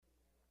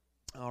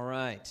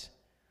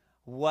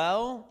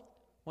Well,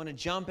 I want to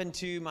jump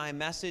into my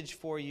message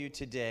for you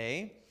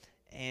today,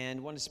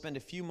 and want to spend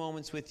a few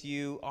moments with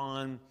you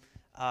on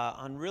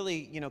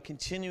really,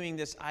 continuing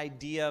this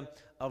idea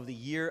of the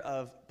year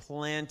of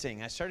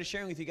planting. I started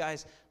sharing with you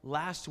guys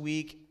last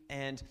week,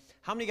 and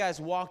how many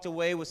guys walked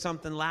away with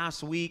something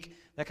last week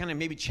that kind of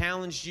maybe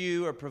challenged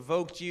you or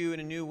provoked you in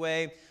a new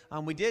way?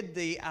 We did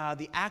the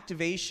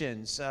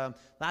activations.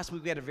 Last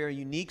week we had a very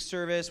unique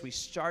service. We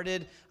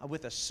started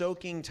with a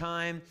soaking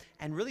time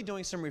and really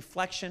doing some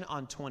reflection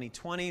on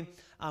 2020.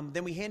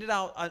 Then we handed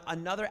out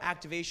another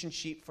activation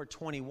sheet for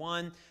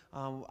 21.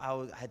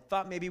 I had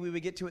thought maybe we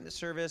would get to it in the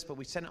service, but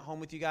we sent it home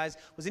with you guys.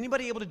 Was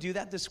anybody able to do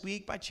that this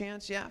week by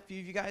chance? Yeah, a few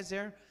of you guys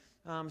there.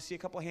 See a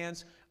couple of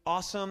hands.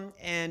 Awesome.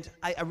 And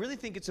I really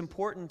think it's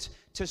important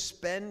to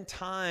spend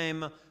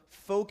time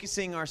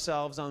focusing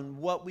ourselves on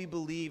what we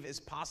believe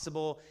is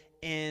possible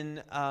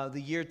in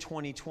the year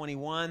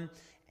 2021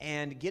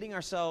 and getting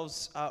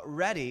ourselves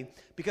ready,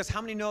 because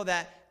how many know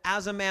that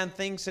as a man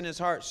thinks in his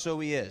heart, so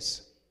he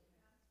is?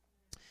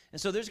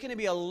 And so there's going to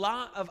be a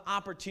lot of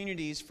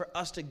opportunities for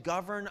us to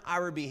govern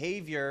our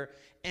behavior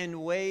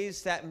in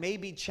ways that may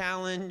be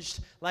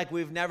challenged like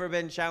we've never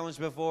been challenged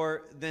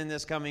before than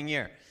this coming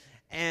year.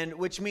 And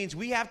which means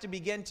we have to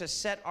begin to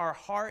set our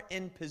heart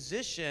in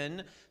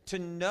position to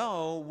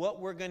know what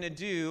we're going to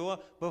do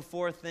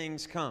before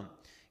things come.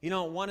 You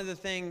know, one of the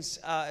things,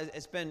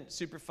 it's been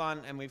super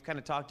fun, and we've kind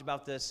of talked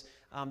about this.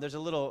 There's a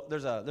little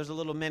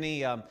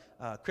mini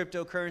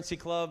cryptocurrency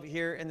club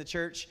here in the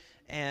church,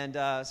 and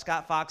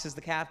Scott Fox is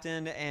the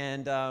captain,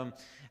 and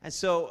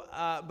so,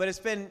 but it's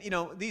been,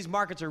 these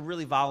markets are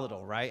really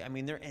volatile, right? I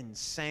mean, they're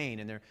insane,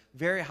 and they're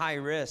very high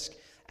risk.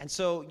 And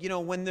so,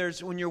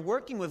 when you're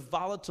working with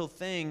volatile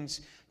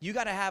things, you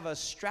got to have a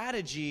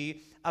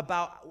strategy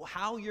about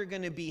how you're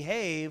going to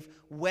behave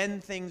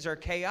when things are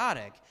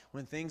chaotic,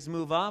 when things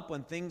move up,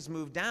 when things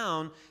move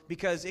down,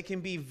 because it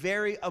can be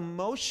very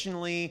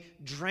emotionally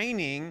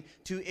draining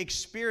to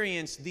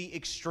experience the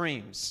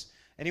extremes.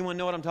 Anyone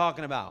know what I'm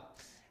talking about?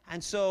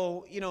 And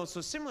so,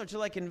 so similar to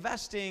like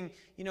investing,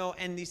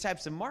 and these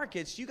types of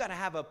markets, you got to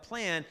have a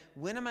plan.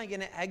 When am I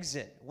going to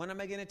exit? When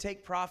am I going to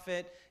take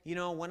profit?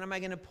 When am I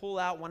going to pull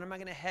out? When am I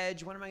going to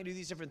hedge? When am I going to do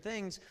these different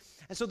things?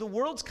 And so the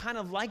world's kind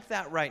of like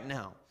that right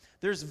now.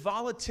 There's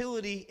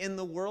volatility in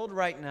the world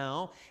right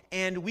now,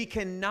 and we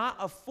cannot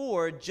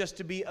afford just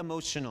to be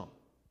emotional.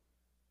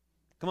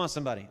 Come on,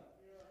 somebody.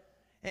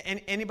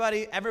 And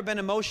anybody ever been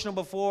emotional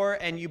before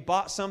and you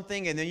bought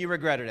something and then you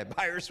regretted it?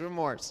 Buyer's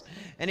remorse.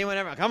 Anyone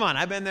ever? Come on,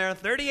 I've been there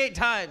 38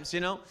 times,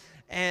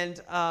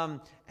 And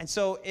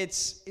so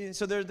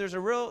there's a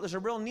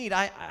real need.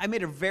 I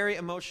made a very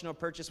emotional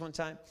purchase one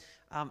time.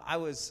 I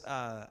was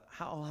how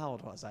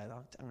old was I?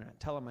 I'm going to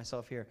tell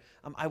myself here.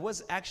 I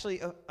was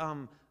actually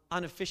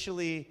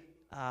unofficially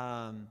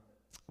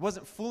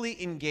wasn't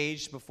fully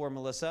engaged before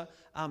Melissa,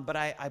 but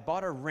I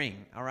bought a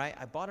ring. All right,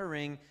 I bought a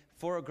ring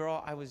for a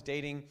girl I was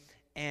dating.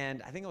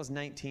 And I think I was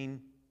 19,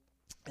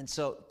 and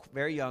so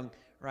very young,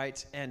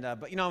 right? And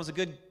but I was a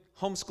good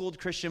homeschooled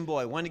Christian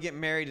boy, wanted to get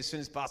married as soon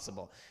as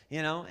possible,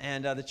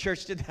 And the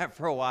church did that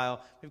for a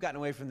while. We've gotten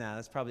away from that.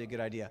 That's probably a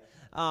good idea.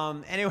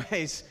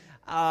 Anyways,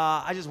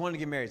 I just wanted to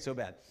get married so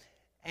bad,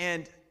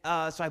 and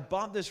so I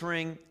bought this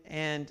ring,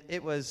 and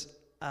it was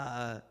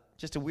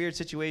just a weird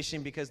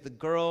situation because the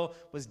girl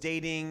was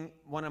dating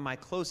one of my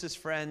closest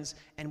friends,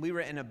 and we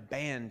were in a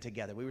band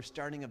together. We were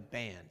starting a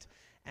band.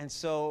 And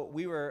so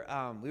we were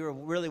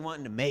really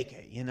wanting to make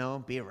it,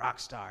 be a rock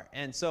star.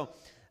 And so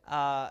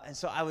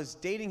I was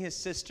dating his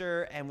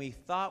sister, and we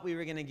thought we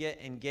were going to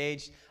get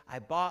engaged. I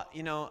bought,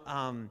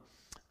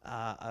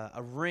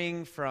 a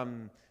ring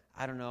from,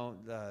 I don't know,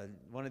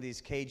 one of these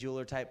K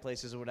jeweler type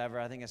places or whatever.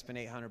 I think I spent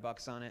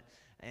 $800 on it,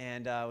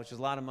 and which was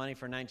a lot of money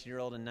for a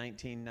 19-year-old in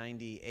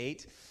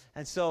 1998.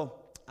 And so,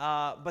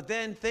 but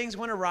then things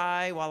went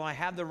awry while I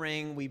had the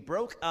ring. We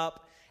broke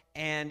up,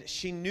 and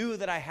she knew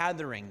that I had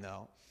the ring,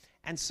 though.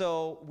 And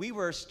so we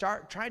were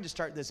trying to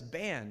start this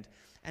band.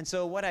 And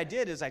so what I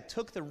did is I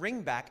took the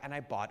ring back and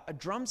I bought a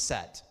drum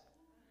set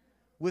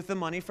with the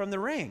money from the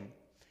ring.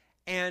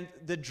 And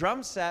the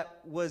drum set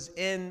was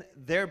in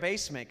their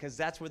basement because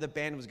that's where the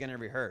band was going to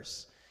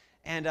rehearse.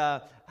 And I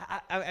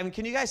mean,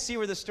 can you guys see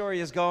where the story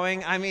is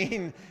going? I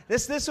mean,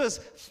 this was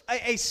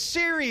a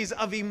series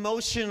of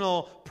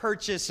emotional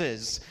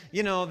purchases,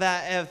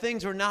 that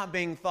things were not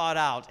being thought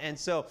out. And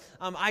so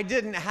I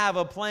didn't have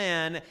a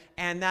plan,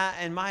 and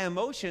my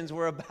emotions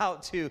were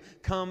about to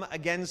come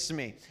against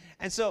me.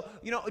 And so,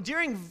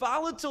 during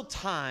volatile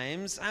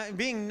times,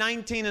 being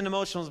 19 and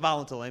emotional is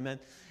volatile, amen?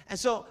 And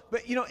so,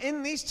 but,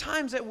 in these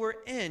times that we're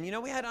in,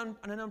 we had an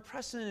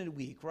unprecedented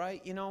week, right?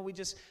 I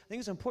think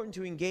it's important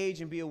to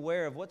engage and be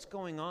aware of what's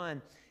going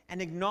on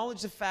and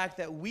acknowledge the fact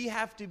that we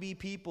have to be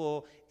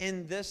people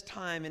in this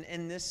time and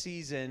in this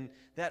season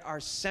that are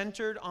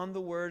centered on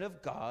the Word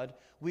of God.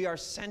 We are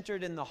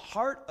centered in the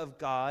heart of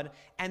God,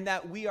 and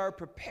that we are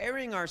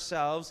preparing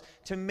ourselves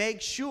to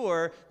make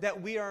sure that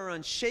we are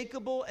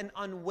unshakable and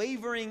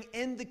unwavering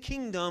in the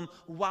kingdom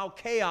while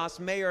chaos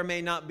may or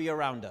may not be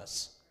around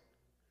us.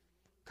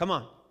 Come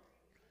on.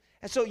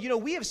 And so,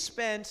 we have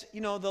spent,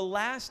 the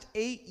last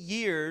 8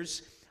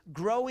 years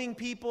growing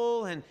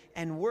people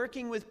and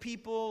working with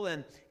people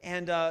and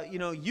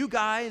you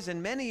guys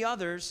and many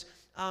others.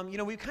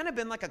 We've kind of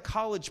been like a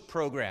college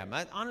program.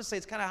 Honestly,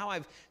 it's kind of how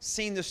I've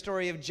seen the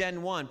story of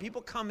GenONE.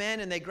 People come in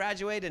and they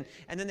graduate and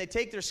then they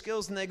take their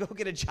skills and they go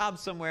get a job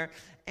somewhere.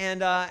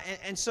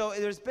 And so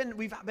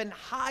we've been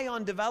high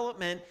on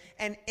development.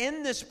 And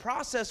in this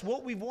process,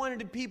 what we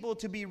wanted people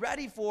to be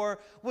ready for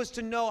was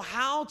to know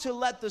how to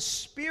let the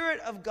Spirit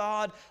of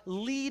God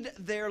lead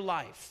their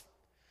life.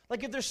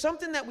 Like if there's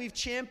something that we've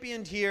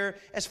championed here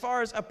as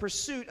far as a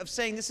pursuit of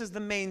saying this is the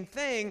main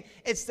thing,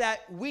 it's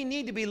that we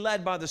need to be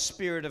led by the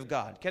Spirit of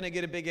God. Can I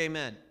get a big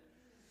amen?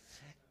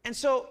 And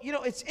so,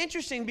 it's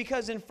interesting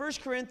because in 1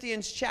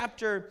 Corinthians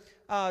chapter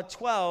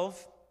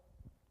 12,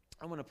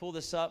 I'm going to pull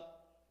this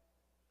up.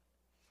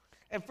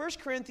 In 1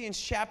 Corinthians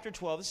chapter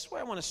 12, this is where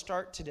I want to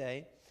start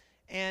today.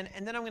 And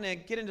then I'm going to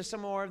get into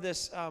some more of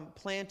this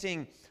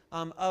planting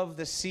of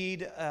the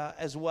seed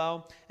as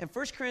well. In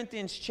 1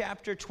 Corinthians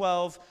chapter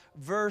 12,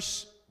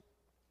 verse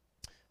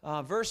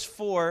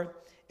 4,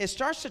 it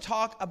starts to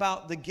talk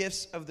about the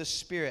gifts of the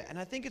Spirit. And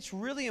I think it's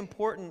really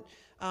important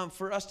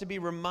for us to be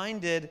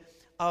reminded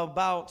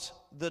about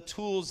the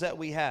tools that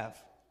we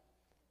have.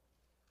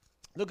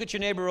 Look at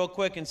your neighbor real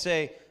quick and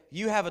say,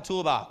 you have a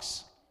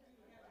toolbox.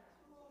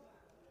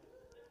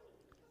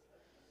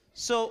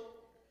 So,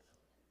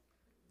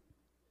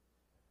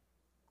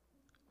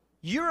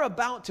 you're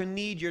about to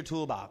need your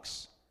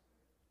toolbox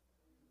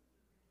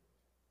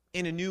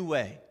in a new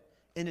way,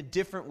 in a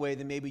different way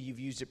than maybe you've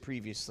used it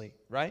previously,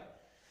 right?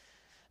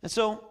 And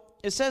so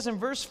it says in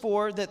verse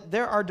 4 that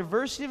there are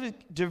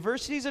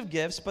diversities of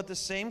gifts, but the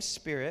same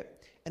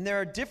Spirit, and there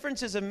are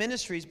differences of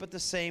ministries, but the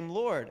same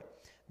Lord.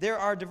 There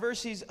are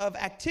diversities of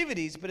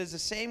activities, but it's the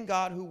same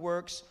God who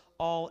works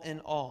all in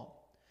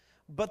all.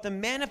 But the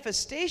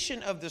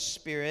manifestation of the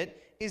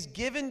Spirit is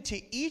given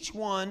to each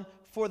one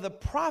for the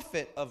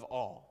profit of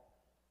all.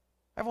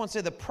 Everyone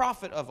say the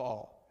profit of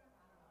all.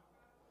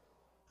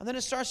 And then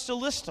it starts to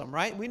list them,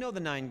 right? We know the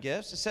 9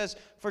 gifts. It says,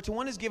 for to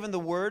one is given the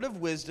word of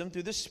wisdom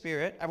through the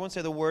Spirit. Everyone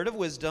say the word of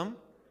wisdom.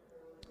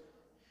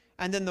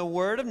 And then the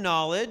word of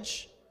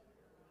knowledge.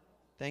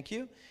 Thank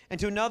you. And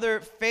to another,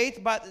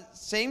 faith by the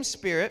same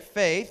Spirit,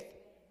 faith.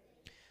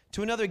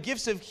 To another,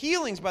 gifts of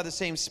healings by the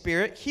same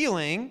Spirit,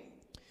 healing.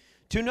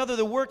 To another,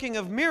 the working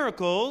of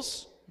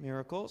miracles,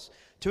 miracles.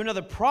 To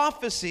another,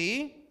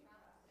 prophecy.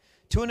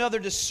 To another,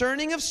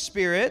 discerning of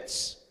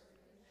spirits.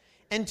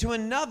 And to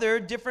another,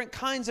 different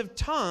kinds of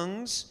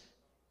tongues.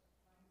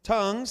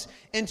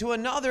 And to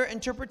another,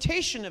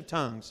 interpretation of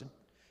tongues.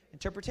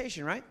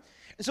 Interpretation, right?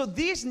 And so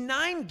these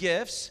 9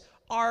 gifts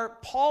are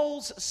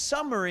Paul's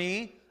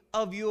summary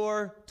of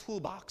your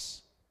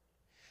toolbox.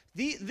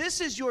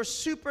 This is your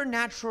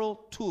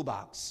supernatural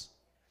toolbox.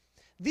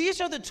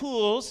 These are the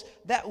tools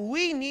that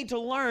we need to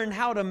learn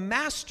how to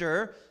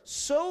master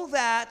so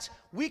that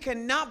we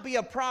can not be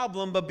a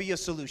problem but be a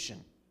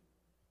solution.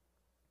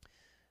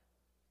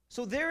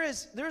 So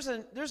there's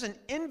an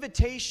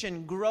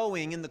invitation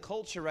growing in the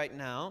culture right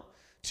now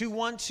to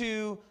want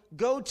to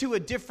go to a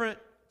different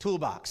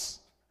toolbox.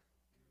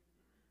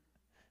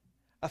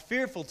 A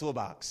fearful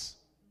toolbox.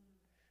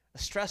 A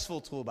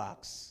stressful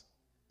toolbox.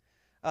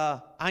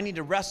 I need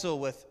to wrestle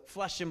with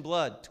flesh and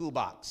blood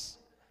toolbox.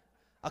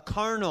 A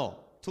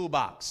carnal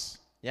toolbox.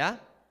 Yeah?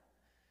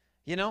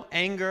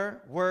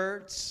 Anger,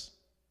 words,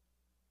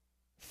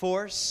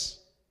 force,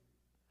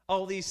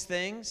 all these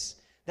things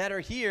that are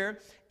here.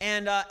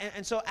 And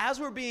so as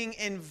we're being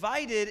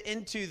invited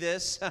into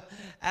this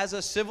as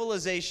a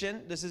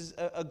civilization, this is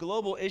a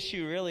global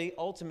issue really,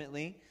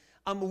 ultimately,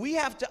 we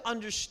have to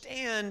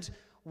understand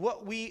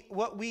what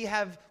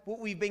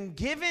we've been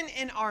given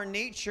in our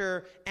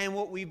nature and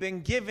what we've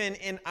been given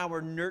in our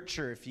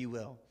nurture, if you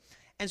will.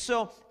 And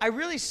so I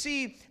really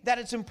see that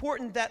it's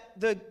important that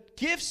the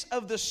gifts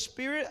of the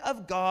Spirit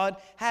of God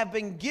have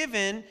been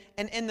given,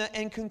 and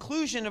in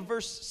conclusion of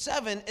verse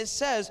 7, it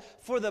says,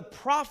 for the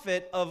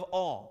profit of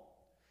all.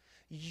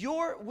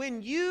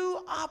 When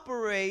you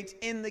operate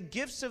in the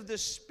gifts of the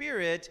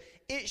Spirit,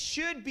 it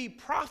should be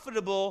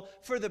profitable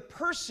for the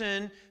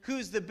person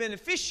who's the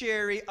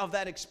beneficiary of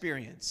that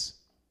experience.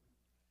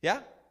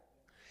 Yeah?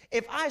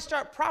 If I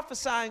start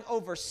prophesying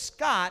over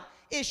Scott,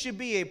 it should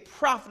be a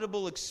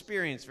profitable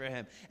experience for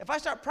him. If I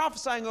start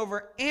prophesying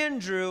over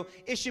Andrew,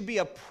 it should be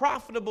a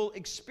profitable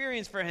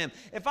experience for him.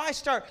 If I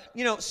start,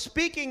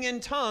 speaking in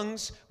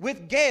tongues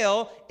with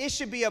Gail, it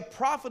should be a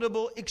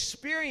profitable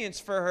experience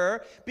for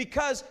her,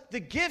 because the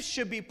gifts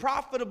should be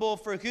profitable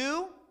for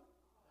who?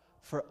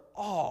 For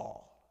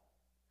all.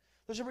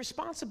 There's a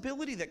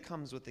responsibility that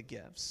comes with the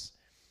gifts.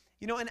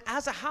 And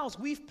as a house,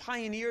 we've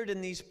pioneered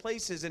in these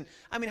places. And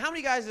how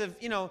many guys have,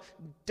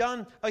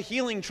 done a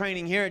healing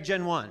training here at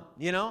GenONE?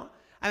 How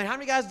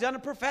many guys have done a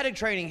prophetic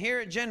training here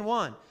at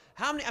GenONE?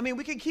 How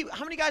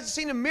many guys have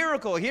seen a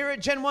miracle here at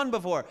GenONE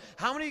before?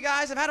 How many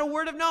guys have had a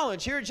word of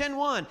knowledge here at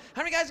GenONE?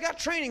 How many guys got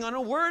training on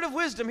a word of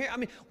wisdom here?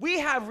 We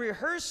have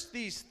rehearsed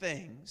these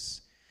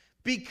things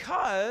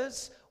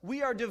because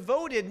we are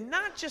devoted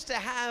not just to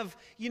have,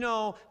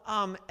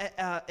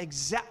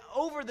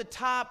 over the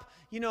top,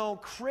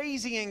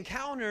 crazy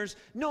encounters.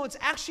 No, it's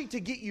actually to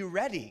get you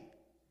ready.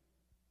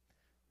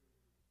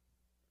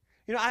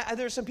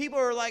 There's some people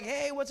who are like,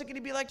 hey, what's it going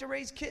to be like to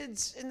raise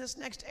kids in this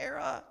next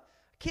era?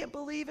 I can't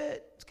believe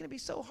it. It's going to be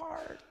so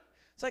hard.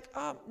 It's like,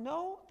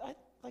 no,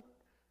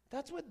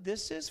 that's what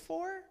this is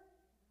for.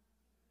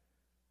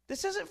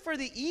 This isn't for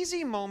the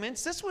easy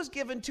moments. This was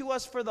given to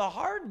us for the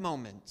hard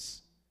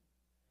moments.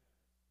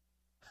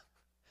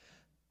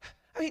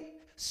 I mean,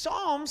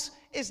 Psalms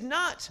is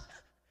not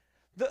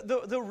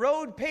the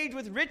road paved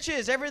with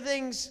riches.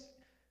 Everything's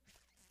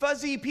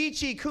fuzzy,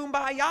 peachy,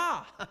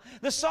 kumbaya.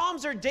 The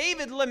Psalms are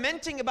David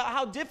lamenting about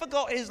how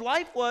difficult his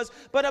life was,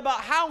 but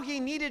about how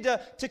he needed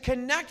to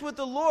connect with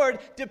the Lord,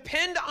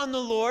 depend on the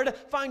Lord,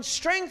 find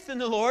strength in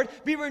the Lord,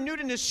 be renewed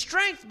in his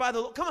strength by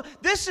the Lord. Come on,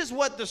 this is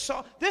what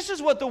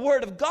the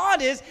Word of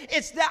God is.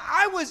 It's that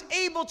I was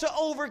able to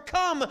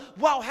overcome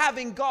while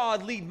having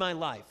God lead my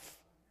life.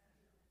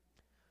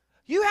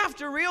 You have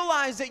to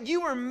realize that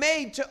you were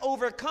made to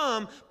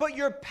overcome, but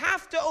your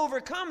path to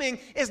overcoming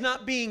is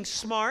not being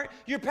smart.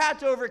 Your path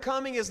to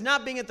overcoming is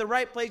not being at the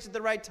right place at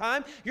the right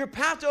time. Your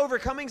path to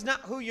overcoming is not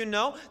who you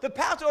know. The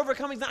path to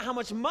overcoming is not how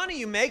much money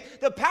you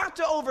make. The path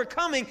to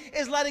overcoming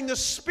is letting the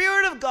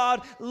Spirit of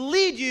God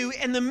lead you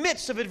in the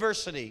midst of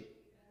adversity.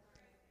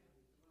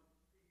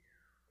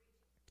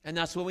 And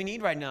that's what we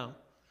need right now.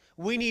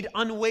 We need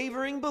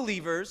unwavering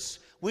believers.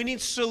 We need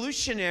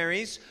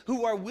solutionaries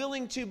who are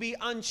willing to be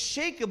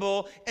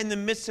unshakable in the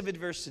midst of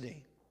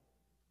adversity.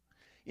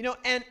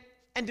 And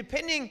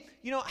depending,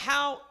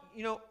 how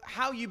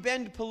you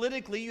bend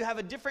politically, you have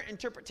a different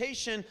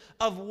interpretation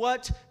of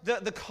what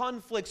the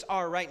conflicts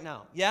are right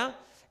now. Yeah?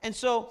 And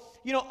so,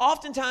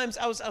 oftentimes,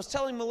 I was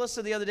telling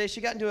Melissa the other day, she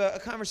got into a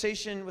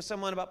conversation with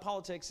someone about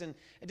politics, and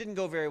it didn't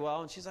go very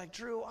well. And she's like,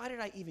 Drew, why did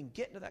I even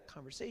get into that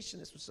conversation?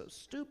 This was so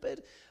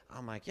stupid.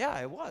 I'm like, yeah,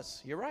 it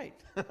was. You're right.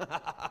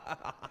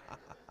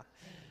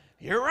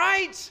 You're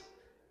right.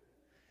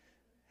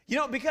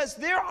 Because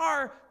there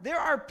are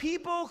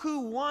people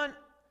who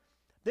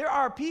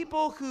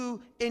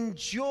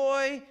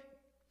enjoy.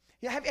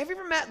 Have you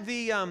ever met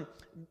the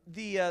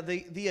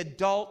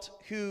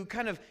adult who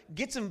kind of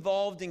gets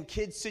involved in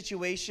kids'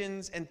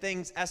 situations and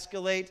things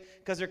escalate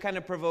because they're kind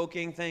of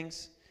provoking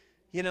things,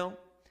 And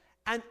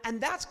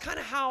that's kind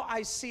of how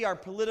I see our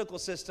political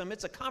system.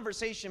 It's a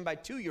conversation by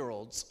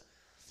 2-year-olds.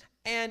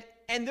 And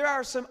there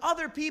are some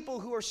other people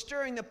who are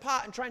stirring the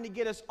pot and trying to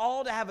get us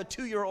all to have a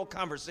 2-year-old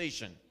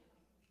conversation.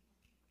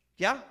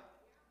 Yeah?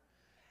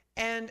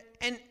 And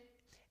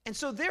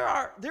so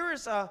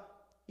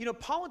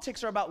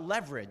politics are about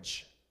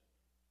leverage.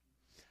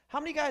 How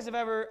many guys have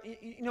ever,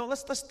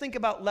 let's think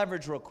about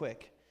leverage real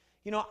quick.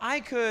 I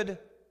could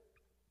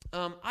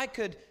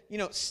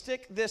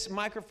stick this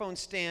microphone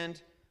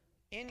stand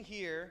in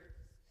here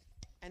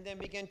and then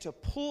begin to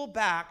pull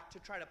back to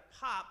try to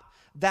pop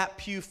that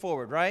pew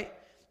forward, right?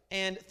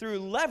 And through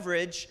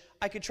leverage,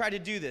 I could try to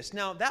do this.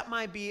 Now, that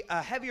might be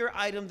a heavier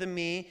item than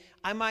me.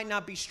 I might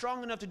not be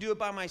strong enough to do it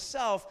by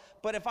myself,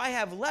 but if I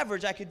have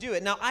leverage, I could do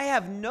it. Now, I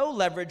have no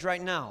leverage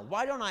right now.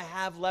 Why don't I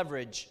have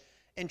leverage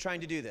in trying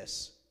to do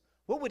this?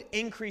 What would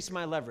increase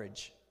my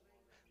leverage?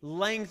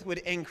 Length would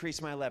increase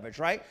my leverage,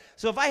 right?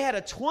 So if I had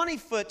a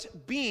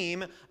 20-foot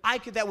beam,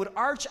 that would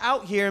arch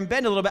out here and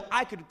bend a little bit.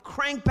 I could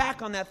crank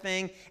back on that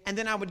thing, and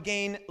then I would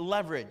gain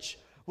leverage.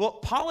 Well,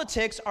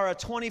 politics are a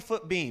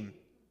 20-foot beam.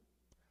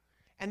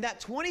 And that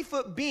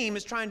 20-foot beam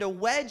is trying to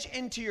wedge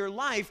into your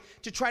life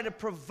to try to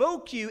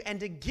provoke you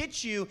and to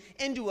get you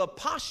into a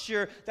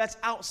posture that's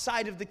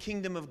outside of the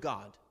kingdom of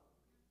God.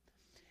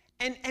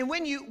 And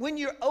when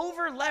you're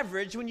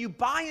over-leveraged, when you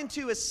buy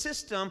into a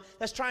system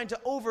that's trying to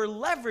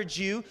over-leverage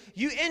you,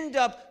 you end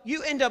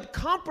up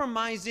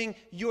compromising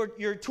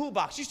your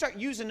toolbox. You start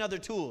using other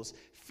tools.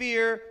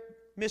 Fear,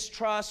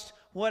 mistrust,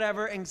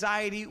 whatever,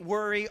 anxiety,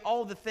 worry,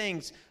 all the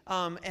things,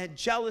 and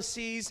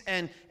jealousies,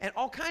 and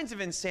all kinds of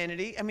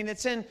insanity. I mean,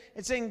 it's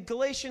in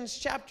Galatians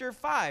chapter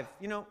 5,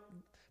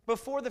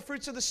 before the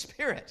fruits of the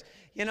Spirit,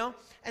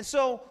 And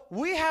so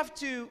we have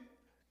to,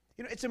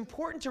 it's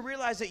important to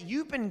realize that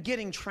you've been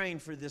getting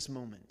trained for this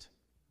moment.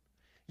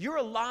 You're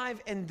alive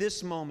in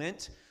this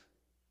moment,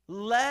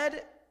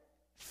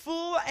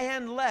 full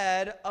and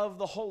led of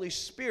the Holy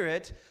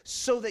Spirit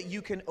so that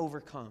you can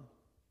overcome.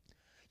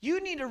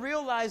 You need to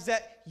realize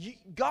that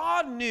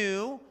God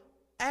knew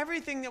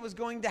everything that was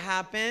going to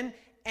happen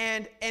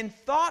and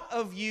thought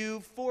of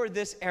you for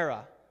this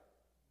era.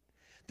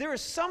 There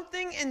is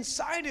something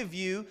inside of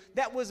you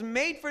that was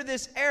made for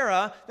this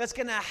era that's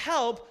going to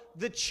help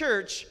the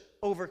church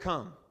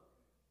overcome.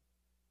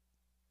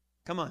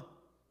 Come on.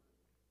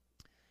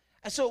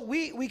 And so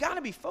we got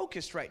to be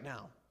focused right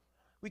now.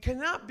 We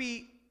cannot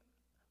be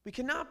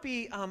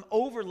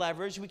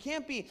over-leveraged. We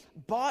can't be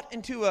bought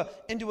into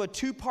a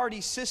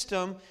two-party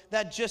system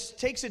that just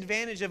takes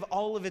advantage of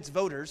all of its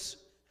voters.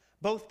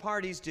 Both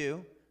parties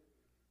do.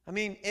 I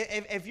mean,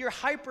 if you're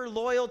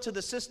hyper-loyal to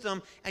the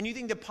system and you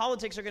think that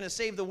politics are going to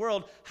save the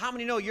world, how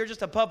many know you're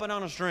just a puppet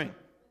on a string?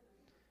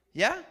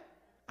 Yeah?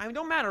 I mean,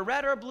 don't matter,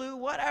 red or blue,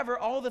 whatever,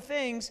 all the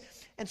things.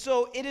 And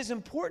so it is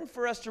important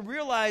for us to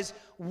realize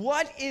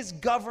what is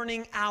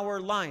governing our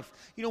life.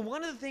 You know,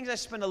 one of the things I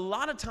spend a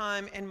lot of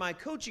time in my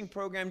coaching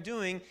program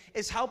doing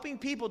is helping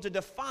people to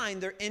define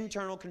their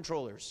internal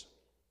controllers.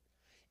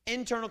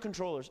 Internal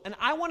controllers. And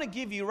I want to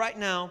give you right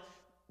now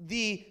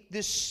the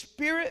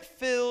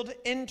spirit-filled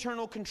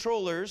internal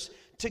controllers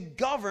to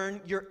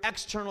govern your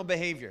external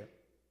behavior.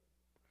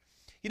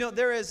 You know,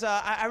 there is,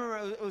 I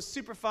remember it was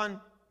super fun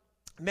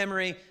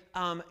memory.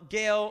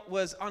 Gail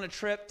was on a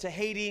trip to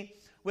Haiti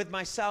with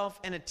myself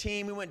and a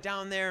team. We went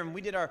down there and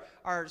we did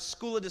our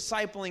School of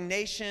Discipling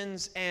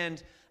Nations.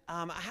 And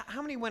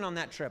how many went on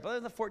that trip? Other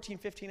than the 14,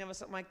 15 of us,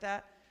 something like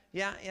that?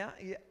 Yeah.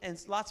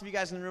 And lots of you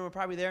guys in the room are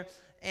probably there.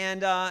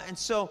 And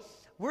so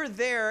we're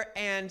there,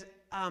 and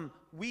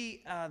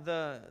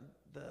the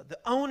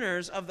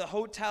owners of the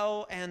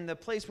hotel and the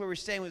place where we're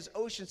staying was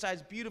Oceanside.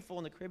 It's beautiful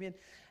in the Caribbean.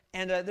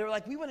 And they were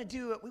like, we want to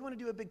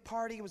do a big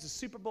party. It was a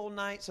Super Bowl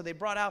night, so they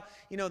brought out,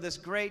 you know, this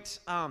great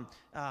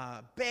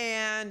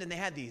band, and they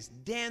had these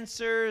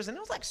dancers, and it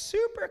was like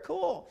super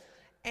cool.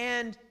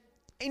 And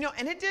you know,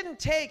 and it didn't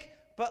take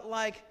but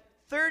like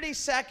 30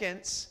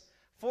 seconds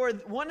for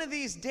one of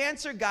these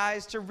dancer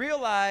guys to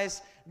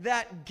realize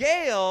that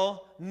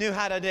Gail knew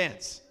how to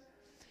dance,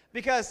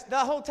 because the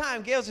whole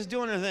time Gail's just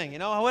doing her thing, you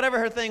know, whatever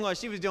her thing was,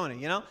 she was doing it,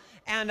 you know.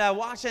 And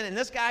watching, and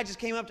this guy just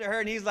came up to her,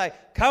 and he's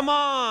like, come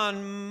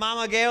on,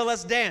 Mama Gail,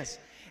 let's dance.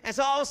 And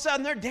so all of a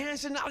sudden, they're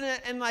dancing,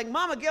 and like,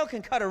 Mama Gail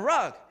can cut a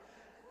rug.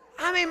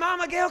 I mean,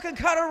 Mama Gail can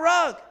cut a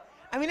rug.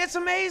 I mean, it's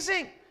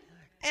amazing.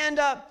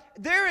 And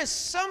there is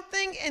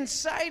something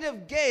inside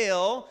of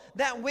Gail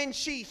that when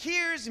she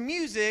hears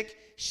music,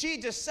 she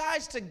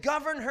decides to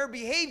govern her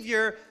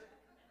behavior,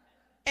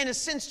 in a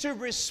sense, to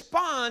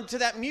respond to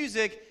that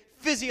music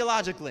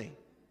physiologically.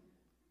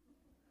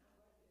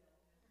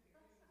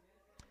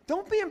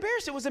 Don't be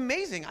embarrassed. It was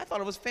amazing. I thought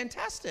it was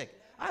fantastic.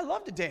 I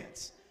love to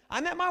dance. I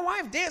met my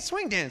wife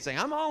swing dancing.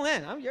 I'm all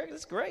in.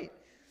 That's great.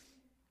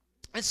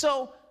 And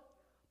so,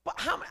 but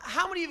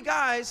how many of you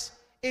guys,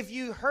 if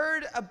you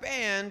heard a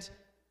band,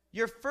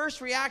 your first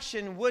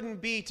reaction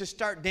wouldn't be to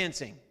start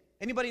dancing?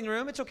 Anybody in the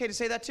room? It's okay to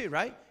say that too,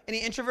 right?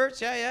 Any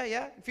introverts? Yeah.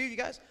 A few of you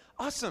guys.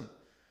 Awesome,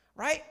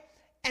 right?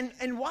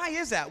 And why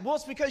is that? Well,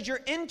 it's because your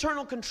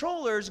internal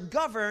controllers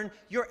govern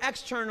your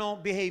external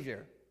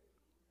behavior.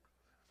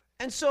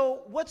 And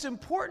so what's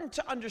important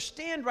to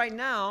understand right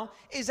now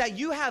is that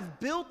you have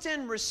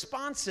built-in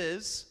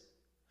responses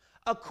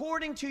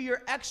according to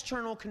your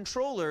external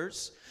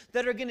controllers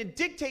that are going to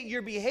dictate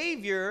your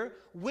behavior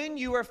when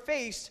you are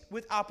faced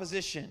with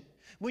opposition,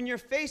 when you're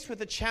faced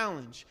with a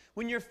challenge,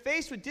 when you're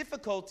faced with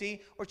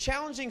difficulty or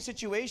challenging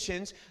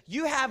situations.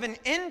 You have an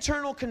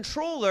internal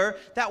controller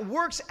that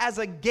works as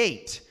a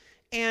gate,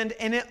 and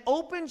it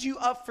opens you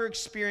up for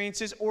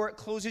experiences, or it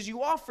closes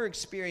you off for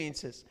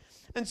experiences.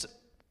 And so,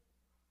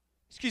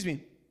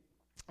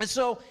 And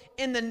so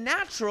in the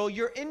natural,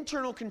 your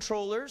internal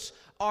controllers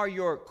are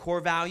your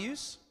core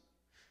values.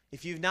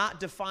 If you've not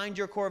defined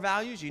your core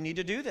values, you need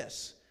to do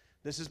this.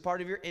 This is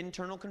part of your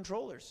internal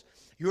controllers.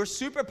 Your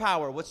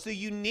superpower, what's the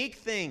unique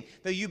thing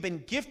that you've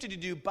been gifted to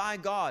do by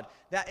God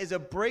that is a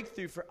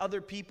breakthrough for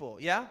other people,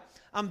 yeah?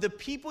 The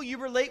people you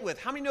relate with.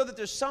 How many know that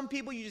there's some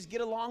people you just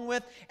get along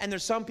with, and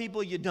there's some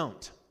people you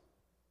don't?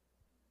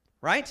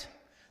 Right?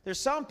 There's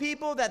some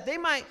people that they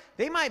might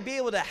be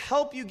able to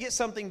help you get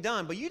something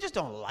done, but you just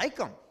don't like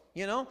them,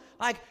 you know?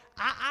 Like,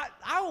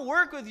 I will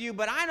work with you,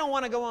 but I don't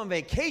want to go on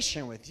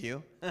vacation with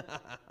you.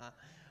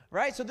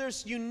 Right? So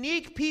there's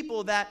unique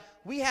people that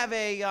we have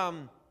a,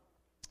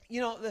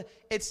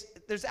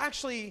 there's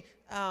actually,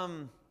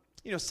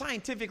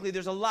 scientifically,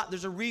 there's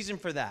a reason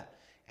for that.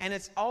 And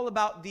it's all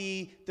about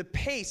the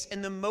pace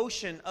and the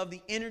motion of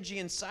the energy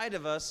inside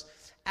of us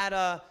at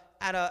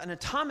an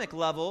atomic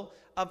level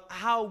of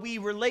how we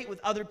relate with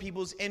other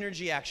people's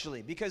energy,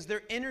 actually. Because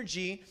their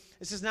energy,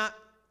 this is not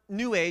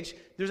New Age,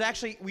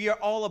 we are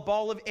all a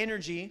ball of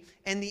energy,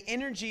 and the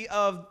energy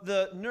of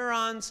the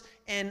neurons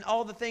and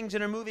all the things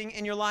that are moving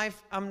in your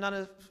life, I'm not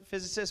a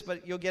physicist,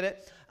 but you'll get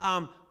it,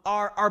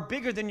 are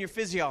bigger than your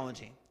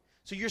physiology.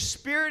 So your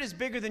spirit is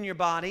bigger than your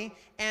body,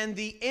 and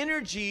the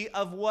energy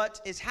of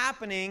what is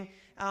happening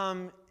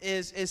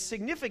is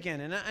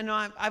significant. And I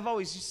know I've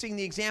always seen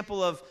the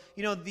example of,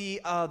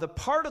 the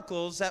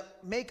particles that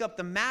make up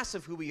the mass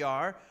of who we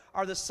are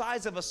the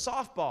size of a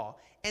softball.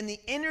 And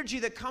the energy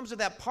that comes with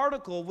that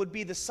particle would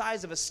be the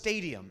size of a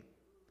stadium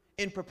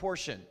in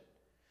proportion.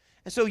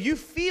 And so you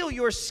feel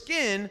your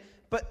skin,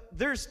 but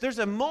there's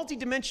a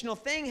multidimensional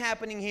thing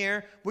happening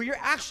here where you're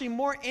actually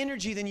more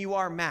energy than you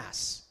are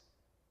mass.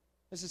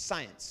 This is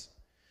science.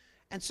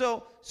 And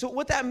so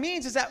what that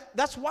means is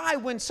that's why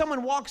when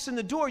someone walks in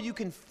the door, you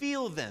can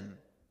feel them.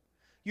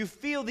 You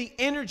feel the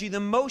energy, the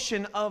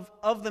motion of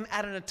them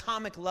at an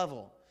atomic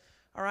level.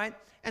 All right?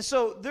 And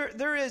so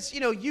there is,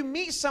 you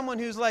meet someone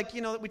who's like,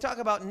 we talk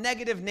about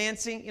negative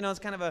Nancy. It's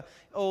kind of an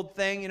old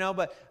thing,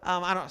 but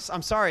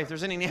I'm sorry if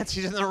there's any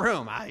Nancys in the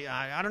room.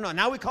 I don't know.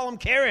 Now we call them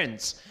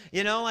Karens.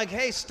 Like,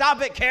 hey,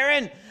 stop it,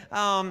 Karen.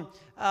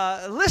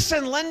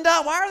 Listen,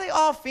 Linda, why are they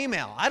all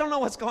female? I don't know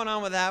what's going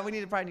on with that.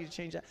 We probably need to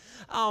change that.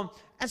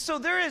 And so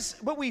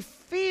but we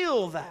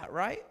feel that,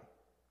 right?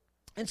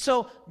 And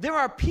so there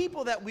are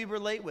people that we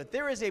relate with.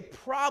 There is a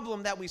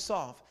problem that we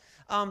solve.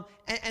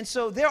 And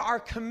so there are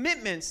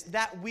commitments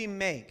that we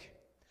make.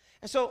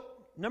 And so,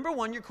 number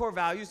 1, your core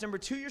values. Number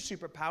 2, your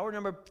superpower.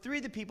 Number 3,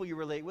 the people you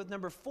relate with.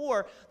 Number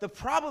 4, the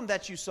problem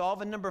that you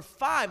solve. And number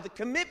 5, the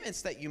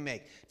commitments that you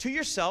make to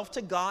yourself,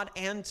 to God,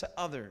 and to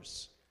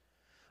others.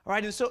 All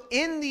right, and so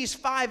in these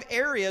 5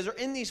 areas, or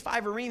in these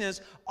 5 arenas,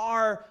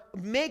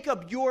 make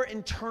up your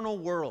internal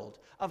world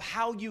of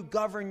how you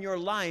govern your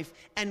life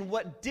and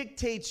what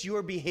dictates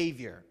your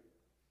behavior.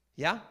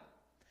 Yeah?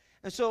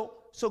 And so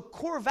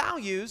core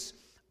values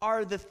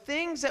are the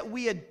things that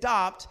we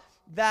adopt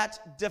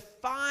that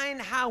define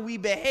how we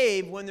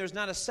behave when there's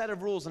not a set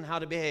of rules on how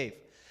to behave.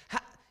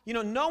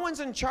 No one's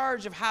in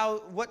charge of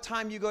what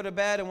time you go to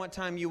bed and what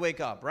time you wake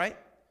up, right?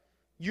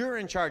 You're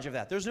in charge of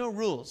that. There's no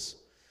rules.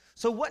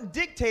 So what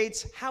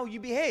dictates how you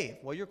behave?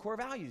 Well, your core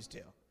values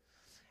do.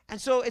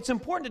 And so it's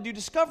important to do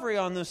discovery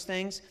on those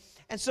things.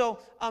 And so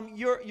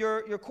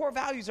your core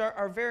values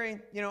are very,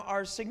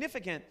 are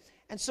significant.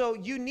 And so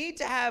you need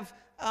to have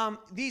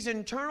these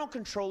internal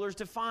controllers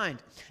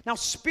defined. Now,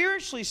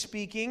 spiritually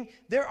speaking,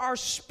 there are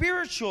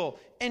spiritual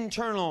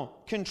internal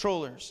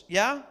controllers.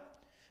 Yeah?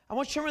 I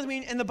want you to turn with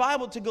me in the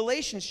Bible to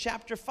Galatians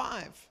chapter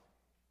 5.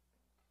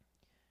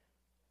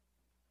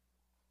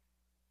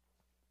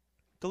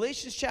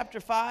 Galatians chapter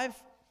 5.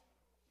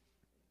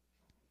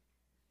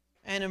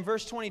 And in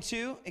verse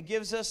 22, it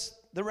gives us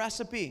the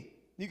recipe.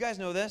 You guys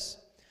know this.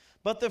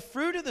 But the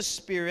fruit of the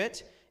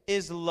Spirit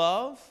is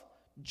love,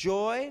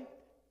 joy,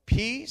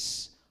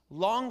 peace,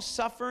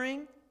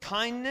 long-suffering,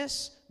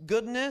 kindness,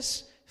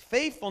 goodness,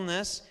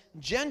 faithfulness,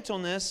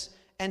 gentleness,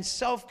 and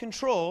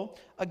self-control.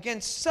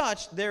 Against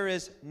such there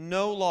is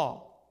no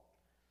law.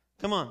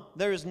 Come on,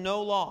 there is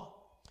no law.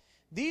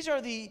 These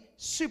are the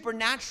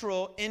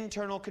supernatural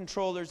internal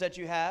controllers that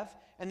you have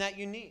and that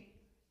you need.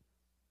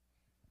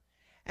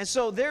 And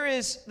so there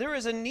is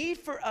a need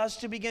for us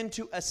to begin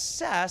to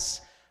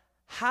assess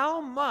how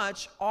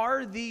much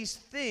are these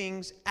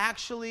things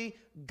actually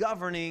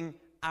governing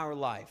our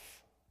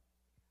life.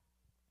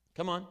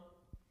 Come on.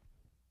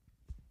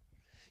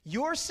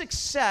 Your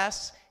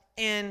success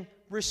in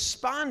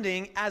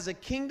responding as a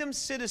kingdom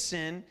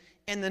citizen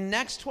in the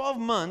next 12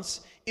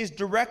 months is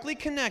directly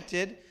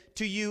connected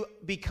to you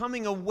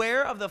becoming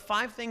aware of the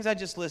 5 things I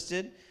just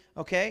listed,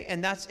 okay?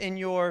 And that's in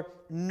your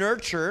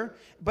nurture.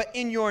 But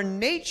in your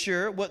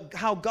nature,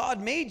 how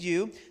God made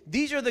you,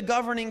 these are the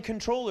governing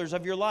controllers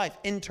of your life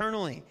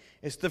internally.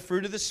 It's the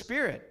fruit of the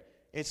Spirit.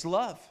 It's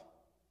love.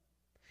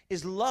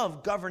 Is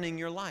love governing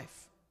your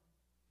life?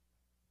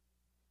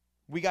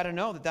 We got to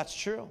know that that's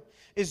true.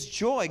 Is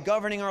joy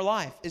governing our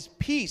life? Is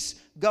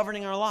peace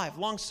governing our life?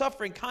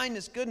 Long-suffering,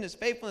 kindness, goodness,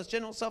 faithfulness,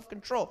 gentle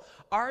self-control.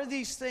 Are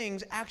these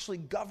things actually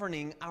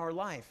governing our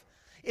life?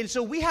 And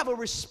so we have a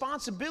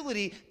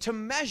responsibility to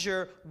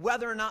measure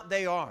whether or not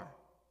they are.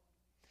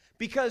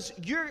 Because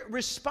you're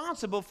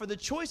responsible for the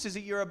choices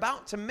that you're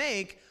about to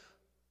make,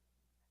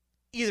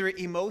 either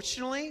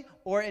emotionally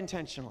or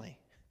intentionally.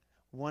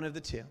 One of the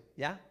two,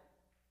 yeah?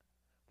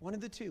 One of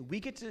the two. We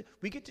get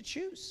to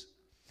choose.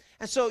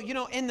 And so,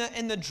 in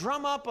the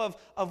drum up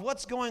of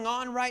what's going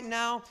on right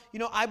now,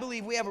 I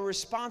believe we have a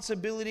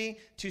responsibility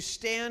to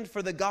stand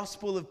for the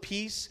gospel of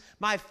peace.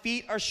 My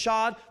feet are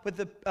shod with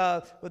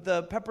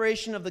the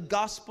preparation of the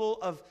gospel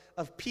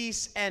of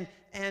peace, and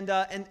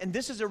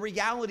this is a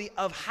reality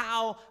of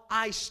how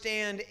I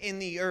stand in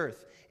the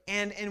earth.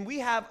 And we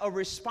have a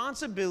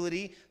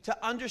responsibility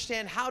to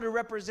understand how to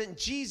represent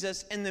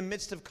Jesus in the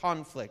midst of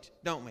conflict,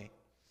 don't we?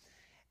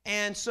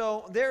 And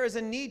so there is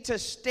a need to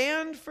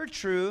stand for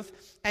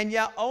truth, and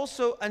yet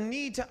also a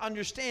need to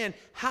understand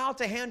how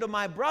to handle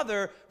my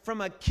brother from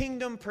a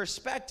kingdom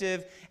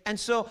perspective. And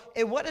so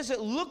what does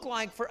it look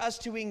like for us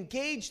to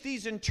engage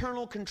these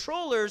internal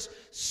controllers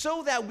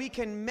so that we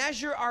can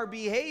measure our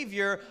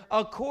behavior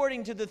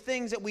according to the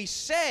things that we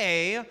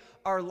say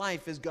our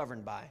life is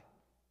governed by?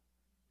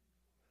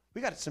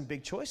 We got some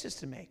big choices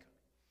to make.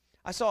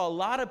 I saw a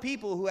lot of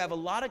people who have a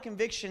lot of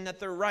conviction that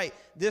they're right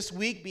this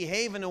week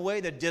behave in a way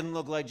that didn't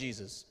look like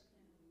Jesus.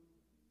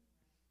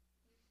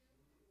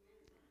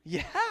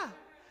 Yeah. Oh,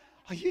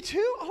 you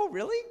too? Oh,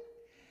 really?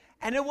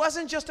 And it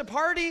wasn't just a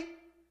party.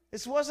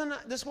 This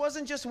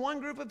wasn't just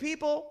one group of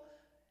people.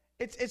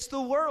 It's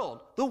the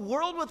world. The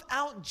world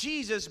without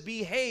Jesus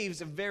behaves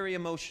very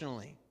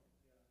emotionally.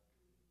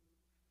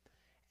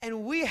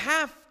 And we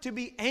have to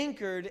be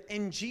anchored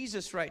in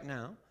Jesus right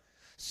now,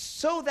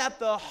 so that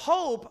the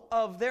hope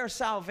of their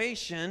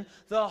salvation,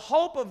 the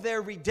hope of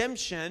their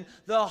redemption,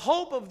 the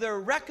hope of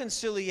their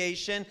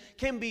reconciliation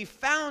can be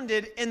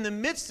founded in the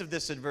midst of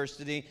this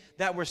adversity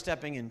that we're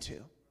stepping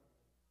into.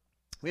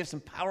 We have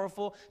some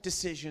powerful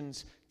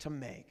decisions to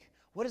make.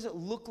 What does it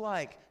look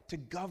like to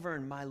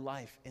govern my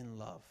life in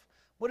love?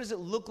 What does it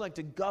look like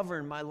to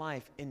govern my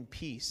life in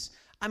peace?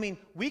 I mean,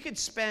 we could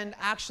spend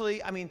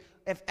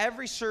if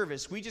every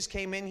service we just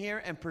came in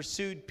here and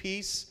pursued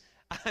peace,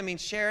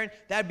 Sharon,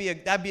 that'd be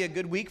a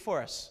good week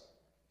for us.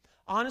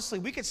 Honestly,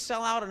 we could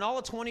sell out in all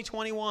of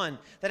 2021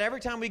 that every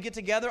time we get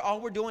together,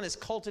 all we're doing is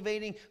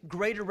cultivating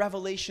greater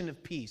revelation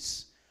of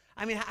peace.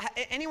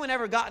 Anyone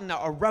ever gotten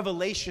a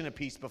revelation of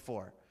peace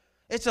before?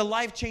 It's a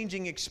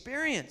life-changing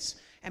experience.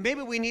 And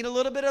maybe we need a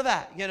little bit of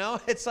that,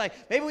 It's like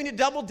maybe we need to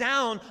double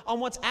down on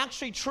what's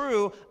actually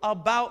true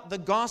about the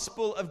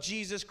gospel of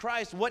Jesus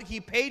Christ, what he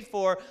paid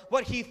for,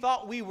 what he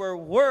thought we were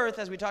worth,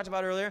 as we talked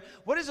about earlier.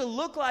 What does it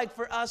look like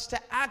for us to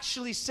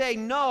actually say,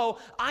 no,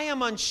 I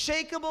am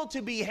unshakable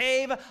to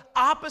behave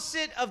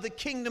opposite of the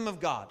kingdom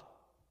of God?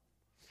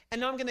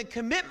 And I'm going to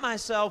commit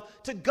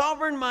myself to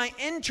govern my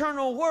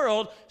internal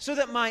world so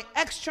that my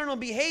external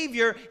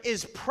behavior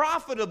is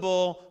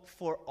profitable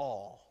for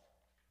all.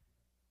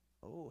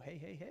 Oh,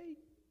 hey.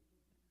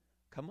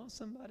 Come on,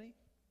 somebody.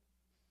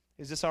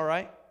 Is this all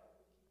right?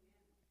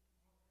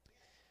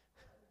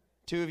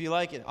 2 of you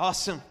like it.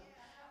 Awesome.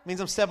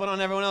 Means I'm stepping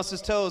on everyone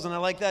else's toes, and I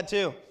like that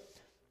too.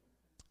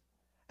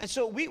 And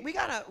so we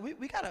gotta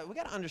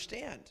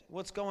understand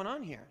what's going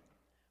on here.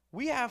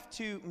 We have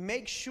to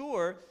make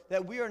sure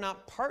that we are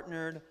not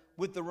partnered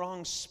with the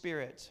wrong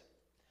spirit.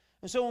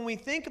 And so when we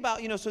think about,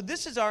 so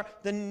this is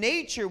the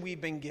nature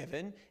we've been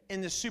given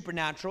in the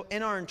supernatural,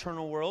 in our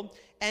internal world.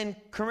 And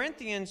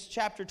Corinthians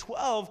chapter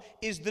 12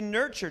 is the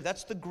nurture.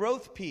 That's the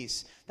growth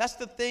piece. That's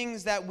the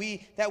things that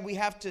we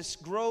have to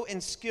grow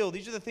in skill.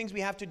 These are the things we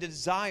have to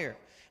desire.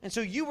 And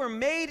so you were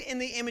made in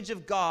the image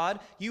of God.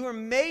 You were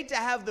made to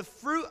have the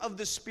fruit of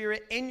the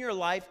Spirit in your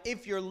life.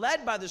 If you're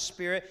led by the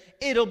Spirit,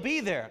 it'll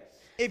be there.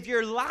 If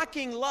you're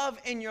lacking love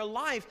in your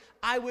life,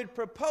 I would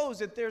propose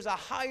that there's a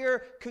higher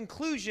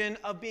conclusion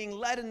of being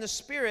led in the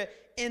Spirit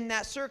in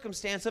that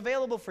circumstance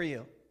available for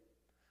you.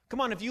 Come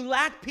on, if you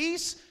lack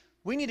peace,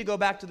 we need to go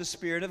back to the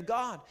Spirit of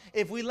God.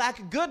 If we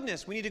lack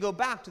goodness, we need to go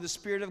back to the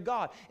Spirit of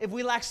God. If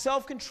we lack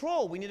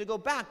self-control, we need to go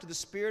back to the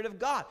Spirit of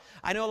God.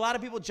 I know a lot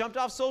of people jumped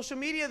off social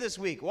media this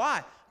week.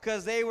 Why?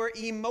 Because they were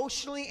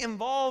emotionally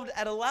involved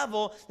at a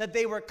level that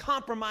they were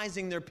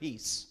compromising their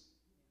peace.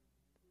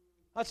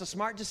 That's a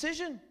smart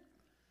decision.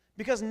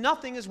 Because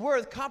nothing is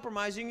worth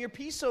compromising your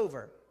peace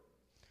over.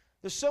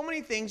 There's so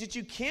many things that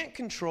you can't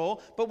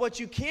control, but what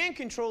you can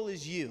control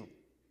is you.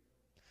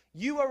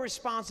 You are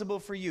responsible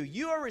for you.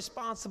 You are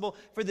responsible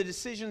for the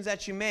decisions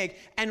that you make.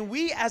 And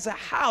we as a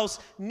house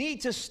need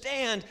to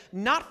stand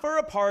not for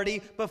a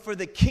party, but for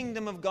the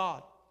kingdom of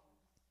God.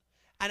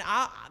 And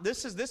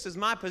this is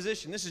my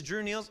position. This is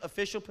Drew Neal's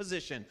official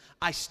position.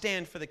 I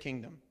stand for the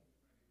kingdom.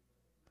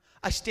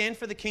 I stand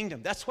for the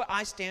kingdom. That's what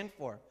I stand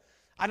for.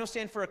 I don't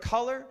stand for a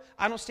color.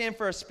 I don't stand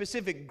for a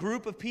specific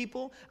group of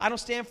people. I don't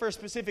stand for a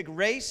specific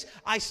race.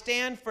 I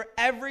stand for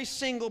every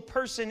single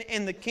person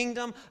in the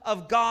kingdom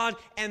of God.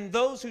 And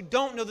those who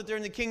don't know that they're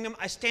in the kingdom,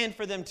 I stand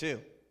for them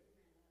too.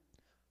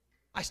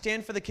 I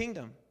stand for the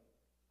kingdom.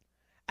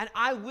 And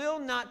I will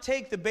not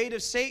take the bait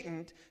of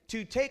Satan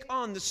to take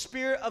on the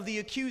spirit of the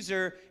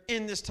accuser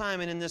in this time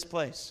and in this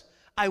place.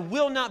 I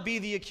will not be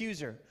the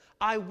accuser.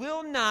 I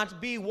will not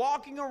be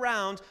walking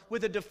around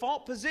with a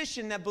default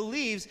position that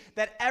believes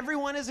that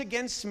everyone is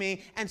against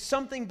me and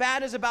something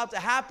bad is about to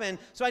happen,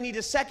 so I need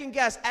to second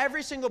guess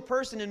every single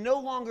person and no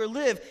longer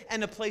live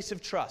in a place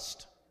of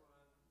trust.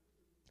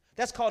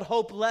 That's called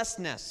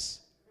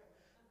hopelessness.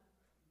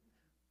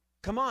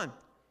 Come on.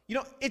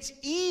 It's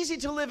easy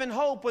to live in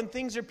hope when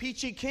things are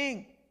peachy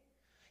keen.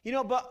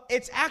 But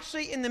it's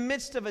actually in the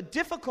midst of a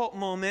difficult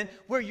moment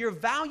where your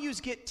values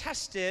get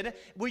tested,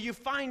 where you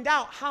find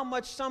out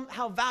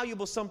how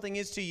valuable something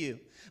is to you.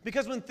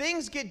 Because when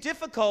things get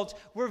difficult,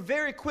 we're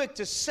very quick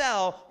to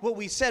sell what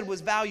we said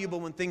was valuable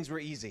when things were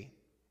easy.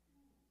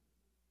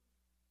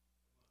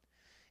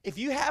 If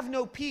you have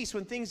no peace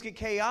when things get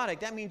chaotic,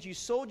 that means you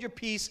sold your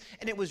peace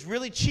and it was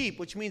really cheap,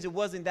 which means it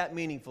wasn't that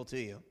meaningful to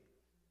you.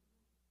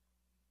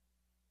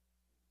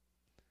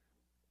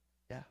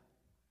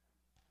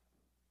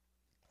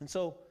 And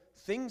so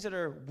things that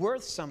are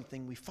worth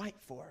something, we fight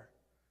for.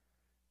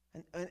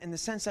 And in the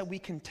sense that we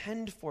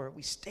contend for it,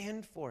 we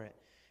stand for it.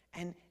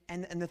 And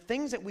the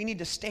things that we need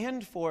to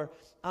stand for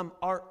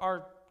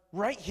are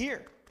right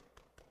here.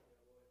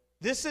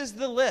 This is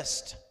the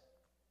list.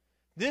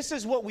 This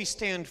is what we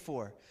stand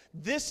for.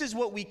 This is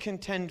what we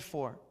contend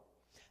for.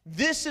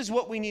 This is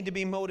what we need to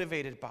be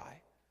motivated by.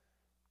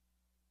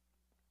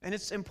 And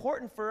it's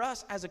important for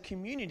us as a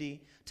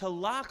community to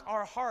lock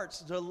our hearts,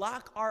 to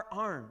lock our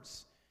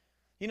arms.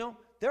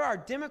 There are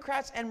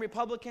Democrats and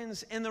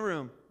Republicans in the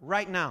room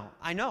right now.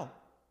 I know.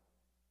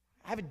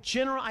 I have a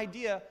general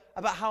idea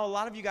about how a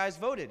lot of you guys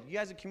voted. You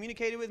guys have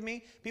communicated with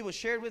me. People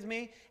shared with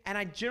me.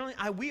 And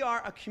we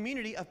are a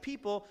community of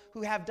people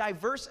who have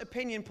diverse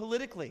opinion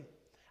politically.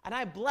 And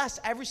I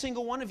bless every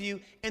single one of you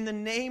in the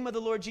name of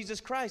the Lord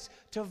Jesus Christ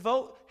to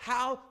vote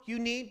how you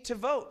need to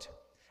vote.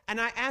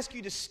 And I ask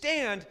you to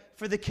stand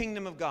for the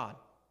kingdom of God.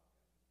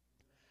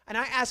 And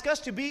I ask us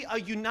to be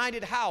a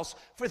united house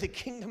for the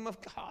kingdom of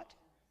God.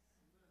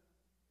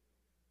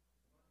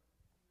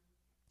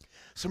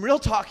 Some real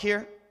talk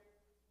here.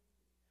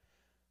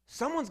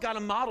 Someone's got to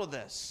model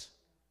this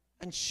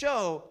and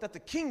show that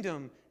the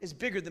kingdom is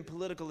bigger than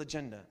political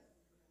agenda.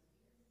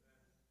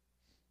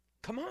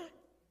 Come on.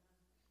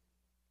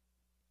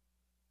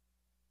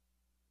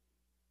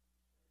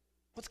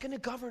 What's going to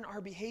govern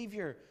our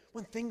behavior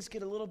when things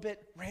get a little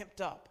bit ramped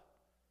up?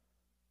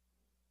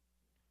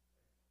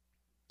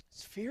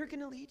 Is fear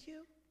going to lead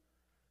you?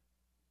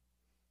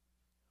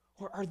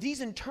 Or are these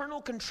internal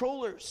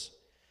controllers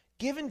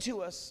given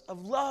to us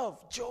of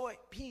love, joy,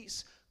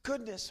 peace,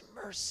 goodness,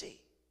 mercy,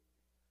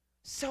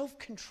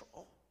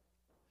 self-control?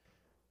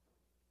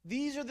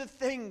 These are the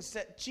things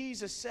that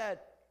Jesus said.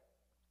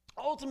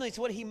 Ultimately, it's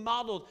what he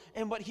modeled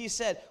and what he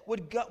said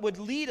would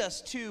lead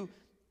us to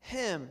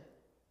him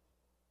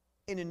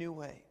in a new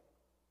way.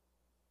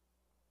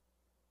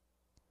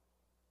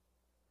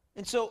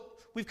 And so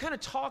we've kind of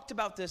talked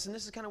about this, and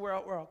this is kind of where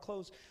I'll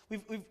close.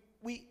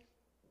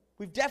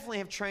 We definitely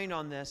have trained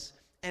on this,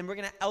 and we're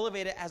going to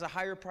elevate it as a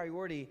higher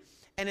priority.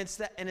 And it's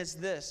that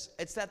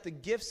the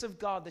gifts of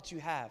God that you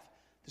have,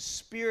 the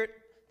Spirit,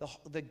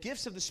 the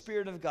gifts of the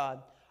Spirit of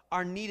God,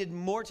 are needed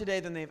more today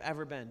than they've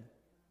ever been.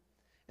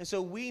 And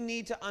so we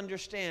need to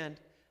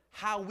understand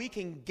how we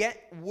can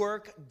get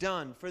work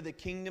done for the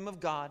kingdom of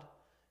God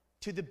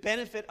to the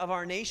benefit of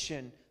our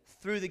nation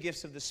through the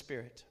gifts of the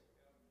Spirit.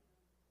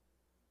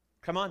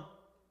 Come on.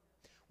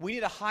 We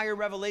need a higher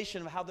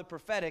revelation of how the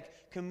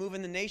prophetic can move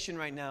in the nation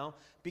right now,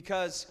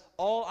 because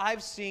all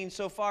I've seen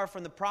so far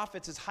from the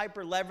prophets is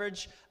hyper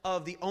leverage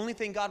of the only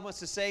thing God wants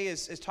to say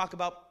is talk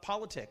about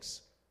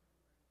politics.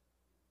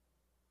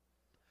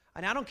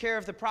 And I don't care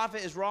if the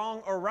prophet is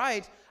wrong or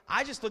right.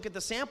 I just look at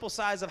the sample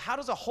size of how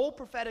does a whole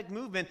prophetic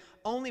movement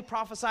only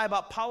prophesy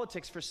about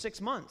politics for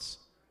 6 months?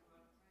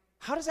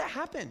 How does that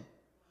happen?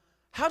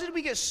 How did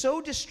we get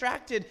so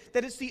distracted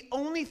that it's the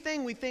only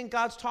thing we think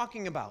God's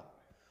talking about?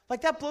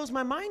 Like, that blows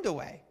my mind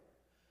away.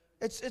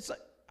 It's like,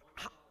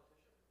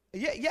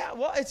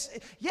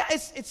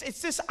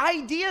 it's this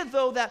idea,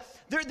 though, that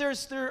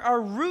there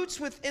are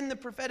roots within the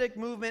prophetic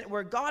movement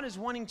where God is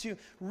wanting to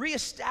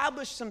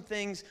reestablish some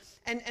things,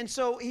 and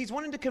so he's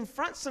wanting to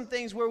confront some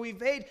things where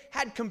we've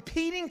had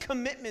competing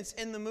commitments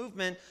in the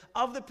movement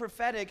of the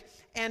prophetic,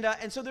 and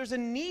so there's a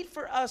need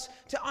for us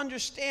to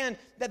understand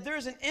that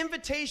there's an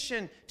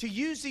invitation to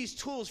use these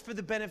tools for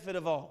the benefit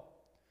of all.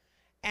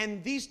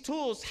 And these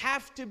tools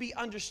have to be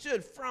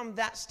understood from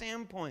that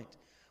standpoint.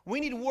 We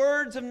need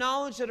words of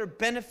knowledge that are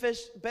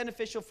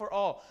beneficial for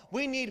all.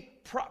 We need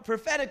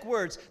prophetic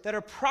words that are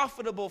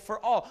profitable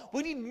for all.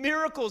 We need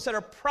miracles that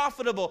are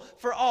profitable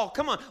for all.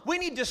 Come on. We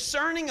need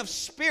discerning of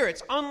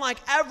spirits, unlike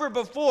ever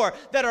before,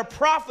 that are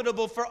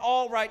profitable for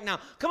all right now.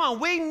 Come on.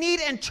 We need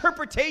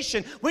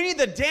interpretation. We need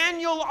the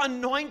Daniel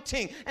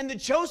anointing and the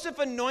Joseph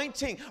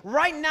anointing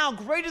right now,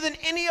 greater than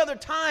any other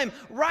time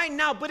right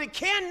now. But it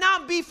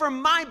cannot be for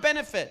my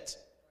benefit.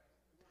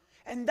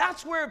 And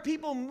that's where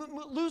people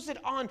lose it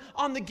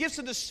on the gifts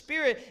of the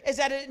Spirit, is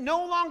that it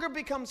no longer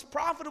becomes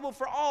profitable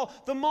for all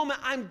the moment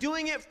I'm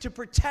doing it to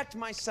protect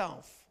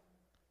myself,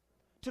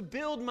 to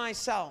build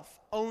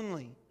myself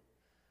only.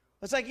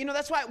 It's like,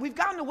 that's why we've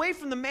gotten away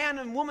from the man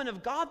and woman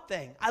of God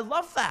thing. I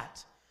love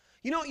that.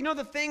 You know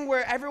the thing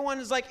where everyone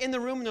is like in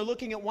the room and they're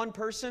looking at one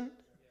person?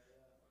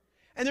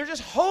 And they're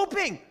just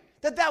hoping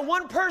that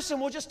one person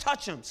will just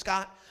touch them,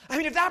 Scott. I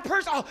mean, if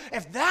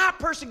that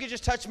person could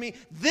just touch me,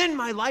 then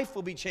my life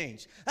will be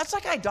changed. That's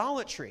like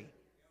idolatry.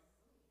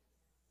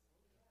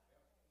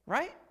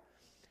 Right?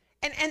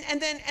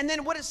 And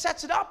then what it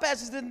sets it up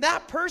as is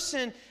that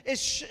person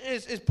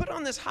is put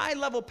on this high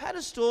level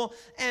pedestal,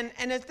 and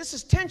this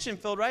is tension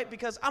filled, right?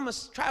 Because I'm a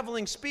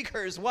traveling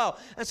speaker as well.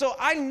 And so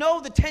I know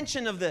the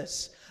tension of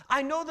this.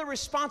 I know the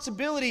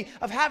responsibility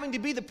of having to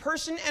be the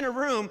person in a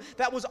room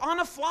that was on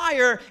a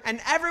flyer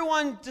and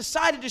everyone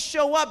decided to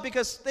show up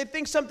because they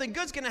think something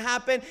good's going to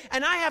happen,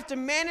 and I have to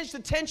manage the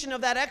tension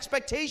of that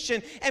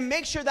expectation and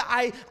make sure that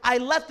I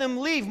let them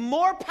leave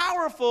more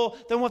powerful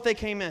than what they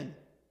came in.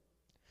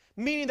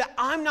 Meaning that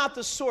I'm not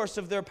the source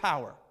of their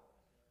power.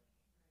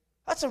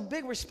 That's a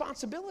big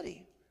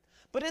responsibility.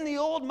 But in the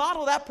old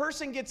model, that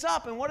person gets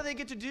up, and what do they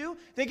get to do?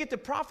 They get to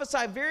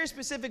prophesy very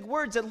specific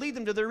words that lead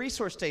them to their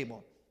resource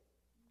table.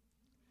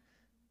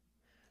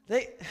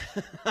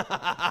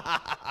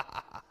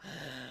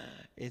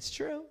 It's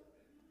true.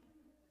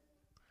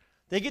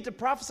 They get to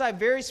prophesy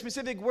very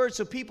specific words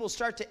so people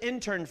start to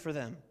intern for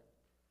them.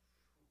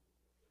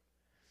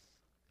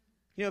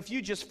 If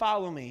you just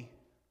follow me,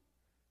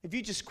 if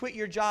you just quit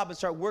your job and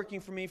start working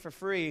for me for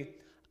free,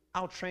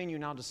 I'll train you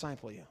and I'll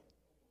disciple you.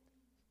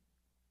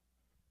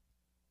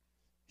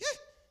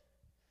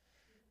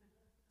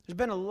 There's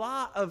been a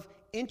lot of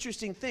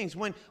interesting things.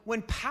 When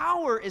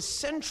power is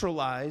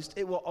centralized,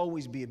 it will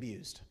always be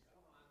abused.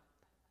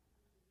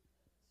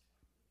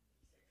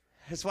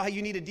 That's why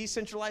you need a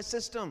decentralized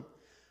system.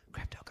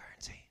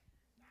 Cryptocurrency.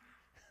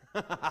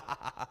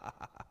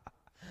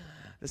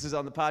 This is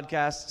on the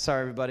podcast.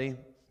 Sorry, everybody.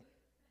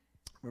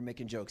 We're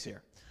making jokes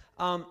here.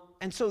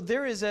 And so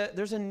there's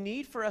a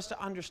need for us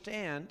to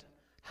understand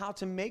how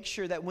to make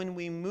sure that when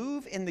we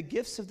move in the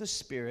gifts of the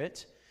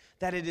Spirit,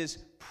 that it is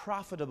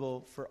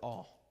profitable for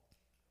all.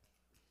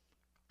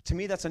 To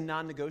me, that's a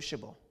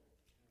non-negotiable.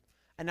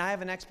 And I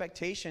have an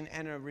expectation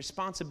and a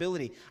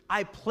responsibility.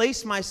 I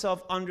place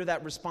myself under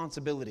that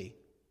responsibility.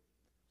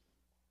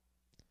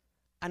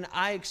 And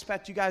I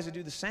expect you guys to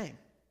do the same.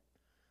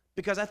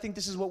 Because I think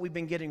this is what we've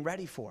been getting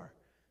ready for,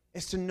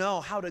 is to know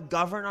how to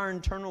govern our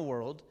internal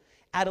world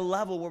at a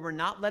level where we're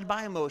not led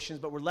by emotions,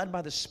 but we're led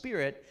by the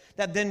Spirit,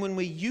 that then when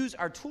we use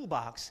our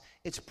toolbox,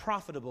 it's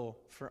profitable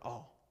for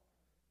all.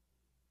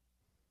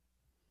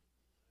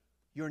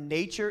 Your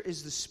nature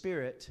is the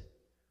Spirit,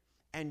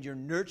 and your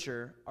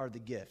nurture are the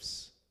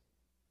gifts.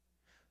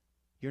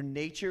 Your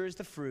nature is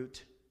the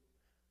fruit,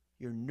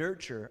 your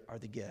nurture are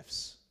the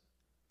gifts.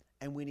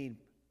 And we need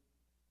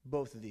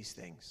both of these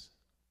things.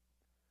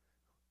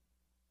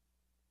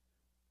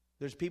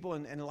 There's people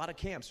in a lot of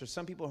camps, there's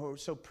some people who are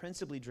so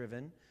principally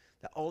driven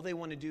that all they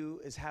want to do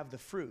is have the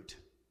fruit.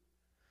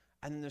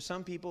 And then there's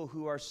some people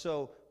who are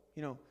so,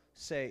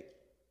 say,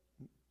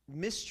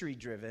 mystery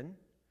driven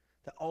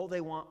that all they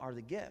want are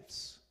the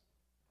gifts.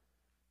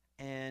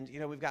 And,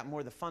 we've got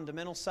more the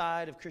fundamental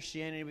side of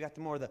Christianity. We've got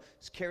the more the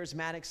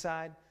charismatic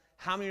side.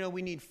 How many know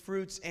we need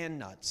fruits and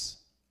nuts?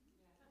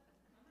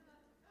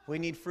 We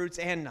need fruits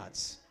and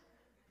nuts.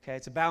 Okay,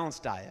 it's a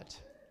balanced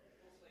diet.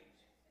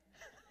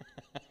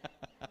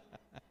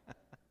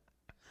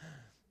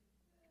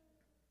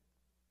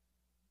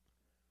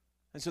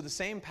 And so the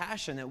same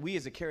passion that we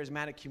as a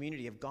charismatic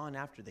community have gone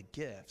after the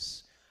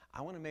gifts,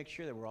 I want to make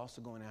sure that we're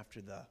also going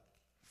after the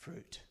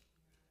fruit.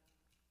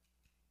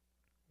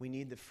 We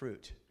need the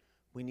fruit.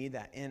 We need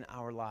that in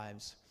our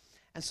lives.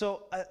 And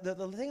so the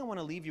thing I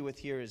want to leave you with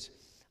here is,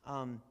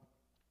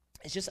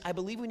 it's just I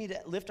believe we need to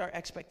lift our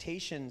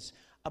expectations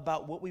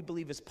about what we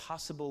believe is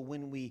possible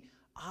when we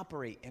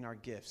operate in our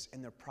gifts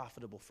and they're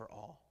profitable for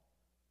all.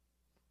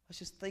 Let's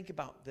just think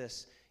about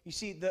this. You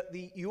see,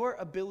 your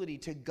ability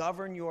to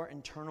govern your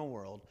internal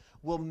world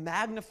will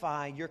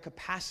magnify your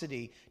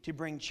capacity to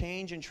bring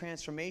change and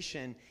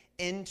transformation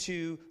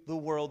into the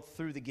world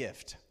through the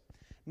gift.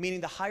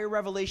 Meaning the higher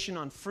revelation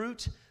on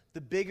fruit,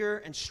 the bigger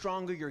and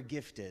stronger your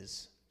gift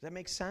is. Does that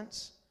make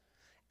sense?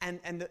 And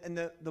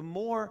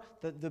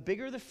the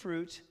bigger the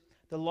fruit,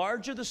 the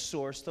larger the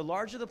source, the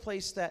larger the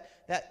place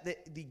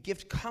that the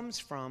gift comes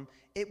from,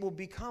 it will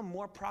become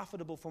more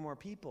profitable for more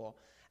people.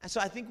 And so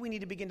I think we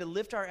need to begin to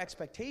lift our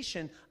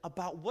expectation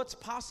about what's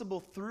possible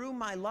through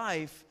my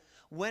life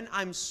when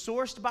I'm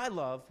sourced by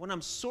love, when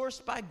I'm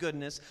sourced by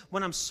goodness,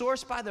 when I'm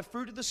sourced by the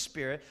fruit of the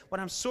Spirit,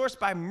 when I'm sourced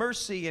by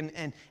mercy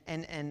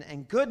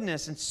and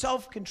goodness and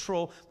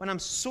self-control, when I'm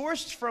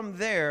sourced from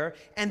there,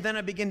 and then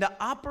I begin to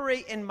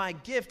operate in my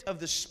gift of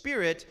the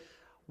Spirit,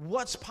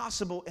 what's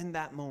possible in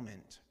that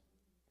moment?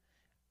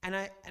 And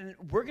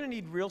we're going to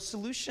need real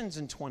solutions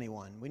in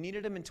 21. We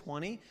needed them in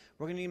 20.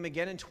 We're going to need them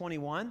again in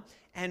 21.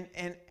 And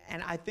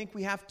I think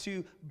we have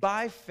to,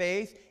 by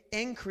faith,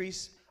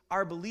 increase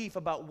our belief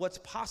about what's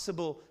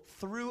possible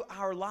through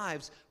our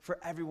lives for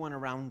everyone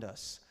around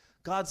us.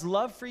 God's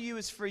love for you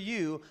is for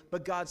you,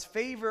 but God's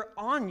favor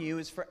on you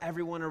is for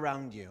everyone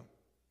around you.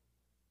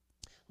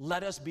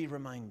 Let us be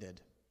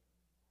reminded.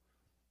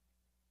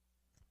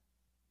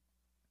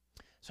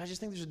 So I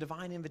just think there's a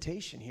divine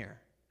invitation here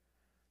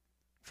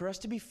for us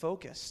to be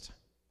focused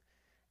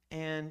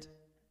and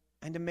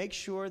to make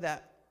sure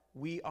that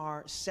we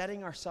are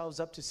setting ourselves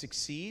up to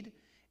succeed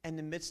in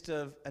the midst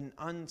of an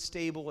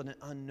unstable and an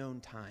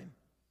unknown time.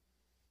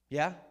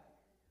 Yeah?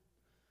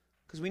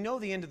 Because we know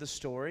the end of the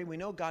story. We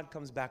know God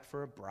comes back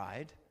for a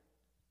bride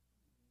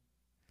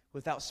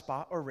without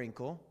spot or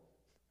wrinkle.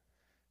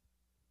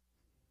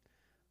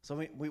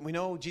 So we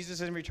know Jesus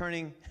isn't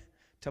returning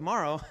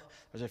tomorrow.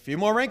 There's a few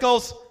more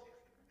wrinkles.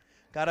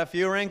 Got a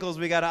few wrinkles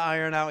we got to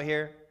iron out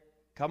here.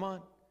 Come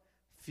on.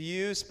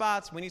 Few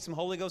spots. We need some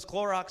Holy Ghost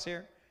Clorox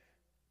here.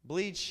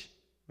 Bleach.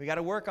 We got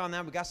to work on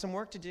that. We got some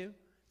work to do.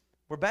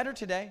 We're better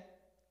today.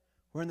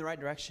 We're in the right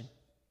direction.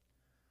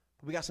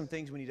 But we got some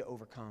things we need to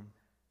overcome.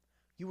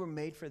 You were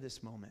made for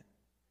this moment.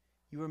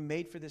 You were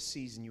made for this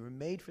season. You were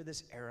made for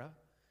this era.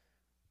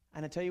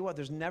 And I tell you what,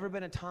 there's never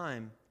been a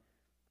time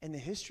in the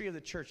history of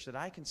the church that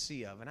I can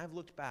see of, and I've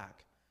looked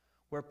back,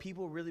 where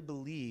people really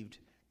believed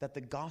that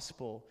the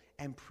gospel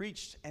and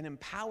preached and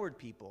empowered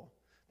people,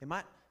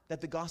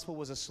 that the gospel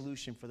was a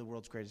solution for the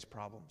world's greatest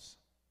problems.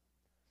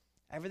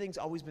 Everything's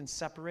always been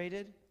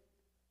separated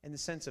in the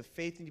sense of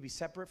faith needing to be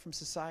separate from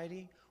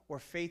society, or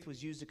faith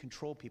was used to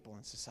control people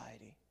in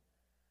society.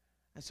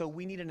 And so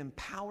we need an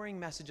empowering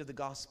message of the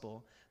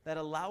gospel that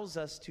allows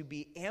us to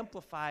be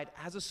amplified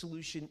as a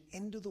solution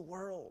into the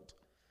world.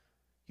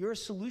 You're a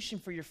solution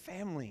for your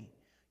family.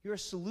 You're a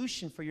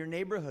solution for your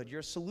neighborhood. You're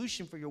a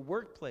solution for your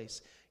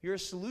workplace. You're a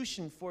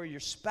solution for your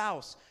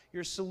spouse.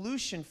 You're a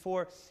solution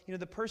for,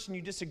 the person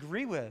you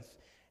disagree with.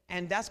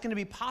 And that's going to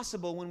be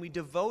possible when we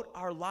devote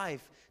our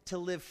life to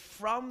live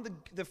from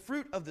the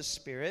fruit of the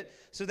Spirit,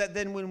 so that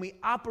then when we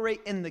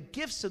operate in the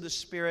gifts of the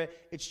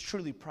Spirit, it's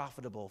truly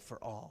profitable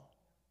for all.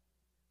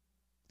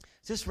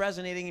 Is this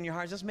resonating in your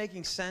heart? Is this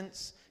making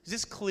sense? Is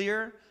this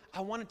clear?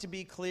 I want it to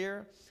be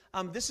clear.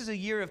 This is a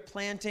year of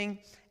planting,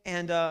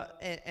 and I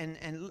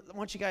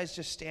want you guys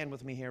just stand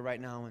with me here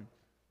right now. And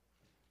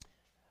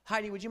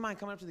Heidi, would you mind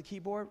coming up to the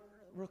keyboard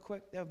real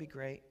quick? That would be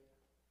great.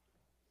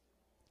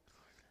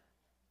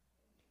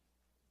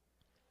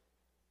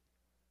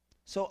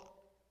 So,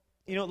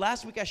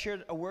 last week I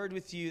shared a word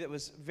with you that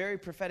was very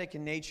prophetic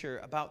in nature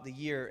about the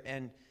year,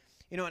 and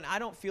I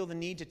don't feel the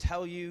need to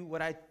tell you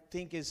what I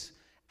think is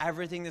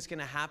everything that's going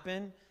to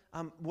happen.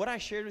 What I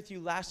shared with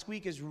you last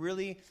week is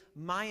really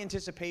my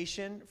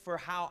anticipation for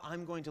how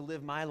I'm going to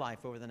live my life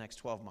over the next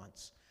 12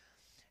 months.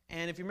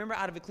 And if you remember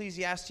out of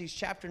Ecclesiastes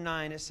chapter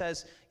 9, it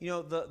says,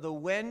 the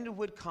wind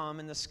would come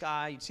in the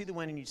sky, you'd see the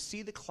wind and you'd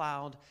see the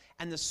cloud,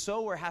 and the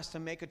sower has to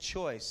make a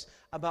choice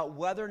about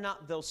whether or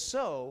not they'll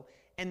sow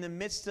in the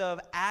midst of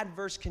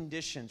adverse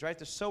conditions, right?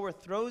 The sower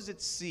throws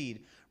its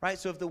seed, right?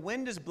 So if the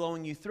wind is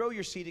blowing, you throw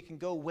your seed, it can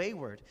go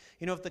wayward.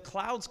 If the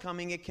cloud's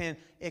coming, it can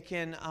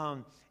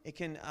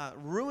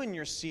ruin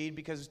your seed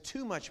because of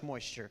too much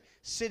moisture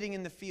sitting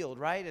in the field,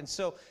 right? And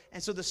so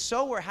the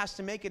sower has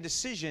to make a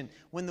decision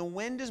when the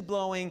wind is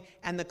blowing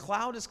and the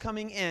cloud is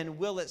coming in.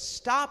 Will it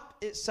stop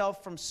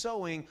itself from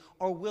sowing,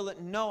 or will it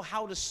know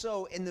how to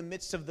sow in the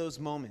midst of those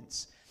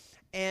moments?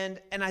 And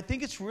I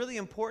think it's really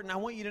important. I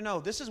want you to know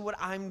this is what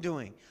I'm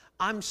doing.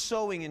 I'm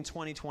sowing in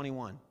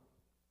 2021.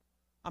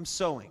 I'm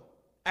sowing.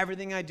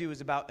 Everything I do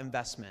is about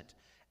investment.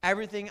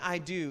 Everything I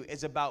do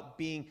is about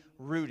being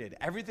rooted.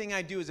 Everything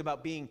I do is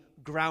about being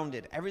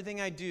grounded. Everything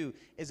I do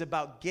is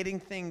about getting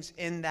things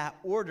in that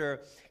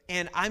order,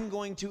 and I'm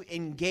going to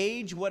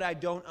engage what I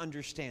don't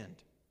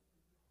understand.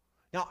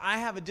 Now, I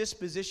have a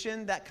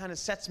disposition that kind of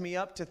sets me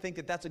up to think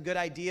that that's a good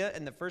idea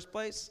in the first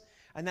place,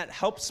 and that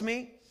helps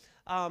me.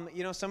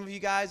 Some of you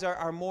guys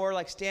are more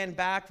like stand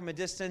back from a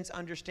distance,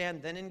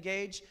 understand, then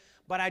engage.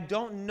 But I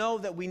don't know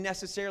that we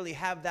necessarily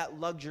have that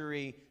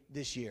luxury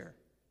this year.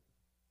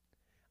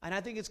 And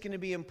I think it's going to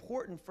be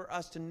important for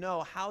us to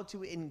know how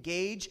to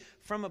engage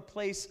from a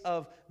place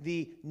of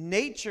the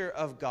nature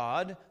of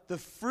God, the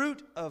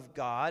fruit of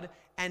God,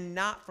 and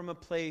not from a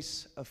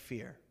place of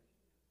fear.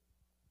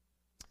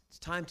 It's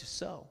time to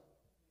sow.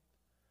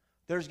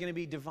 There's going to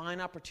be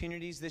divine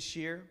opportunities this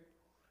year.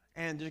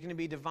 And there's going to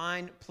be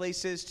divine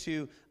places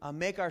to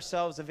make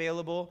ourselves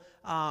available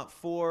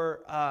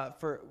for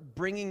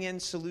bringing in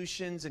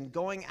solutions and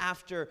going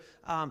after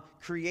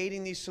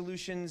creating these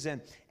solutions.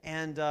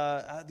 And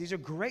these are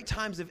great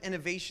times of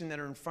innovation that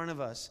are in front of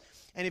us.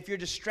 And if you're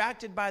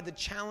distracted by the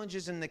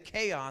challenges and the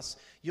chaos,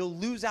 you'll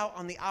lose out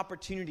on the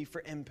opportunity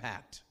for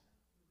impact.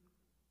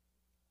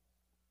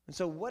 And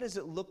so what does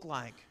it look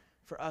like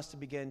for us to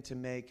begin to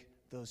make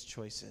those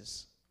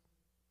choices?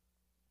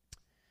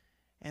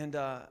 And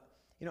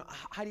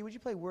Heidi, would you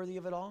play Worthy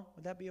of It All?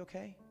 Would that be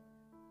okay?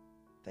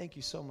 Thank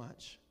you so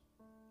much.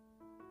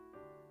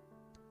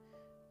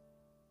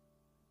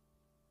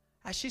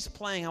 As she's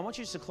playing, I want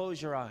you just to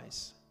close your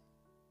eyes.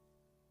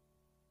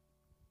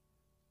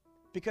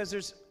 Because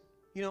there's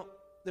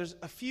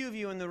a few of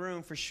you in the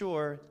room for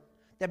sure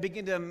that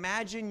begin to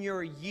imagine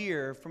your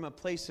year from a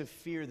place of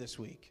fear this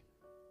week.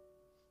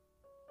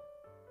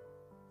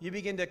 You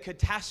begin to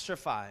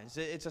catastrophize.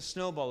 It's a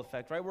snowball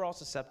effect, right? We're all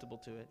susceptible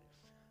to it.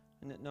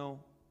 No.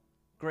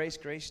 Grace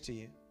to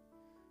you.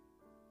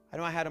 I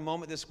know I had a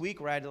moment this week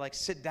where I had to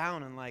sit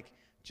down and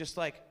just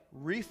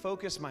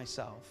refocus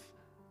myself,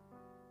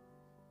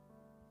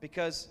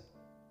 because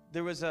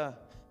there was a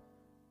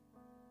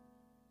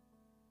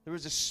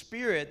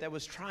spirit that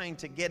was trying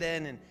to get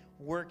in and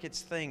work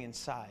its thing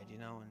inside,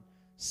 and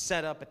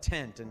set up a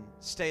tent and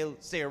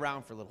stay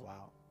around for a little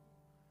while.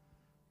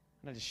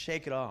 And I just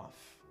shake it off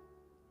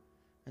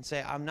and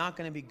say, I'm not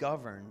going to be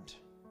governed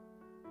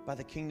by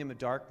the kingdom of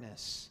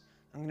darkness.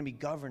 I'm going to be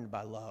governed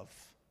by love.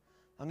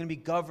 I'm going to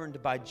be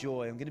governed by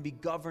joy. I'm going to be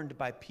governed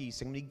by peace.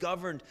 I'm going to be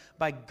governed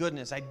by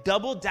goodness. I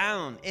double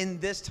down in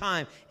this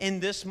time, in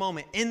this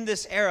moment, in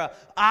this era.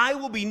 I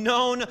will be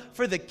known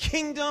for the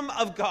kingdom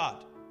of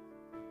God.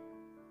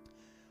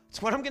 It's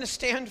what I'm going to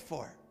stand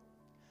for.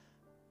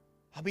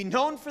 I'll be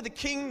known for the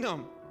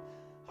kingdom.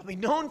 I'll be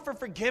known for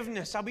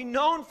forgiveness. I'll be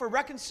known for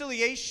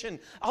reconciliation.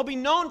 I'll be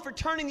known for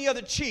turning the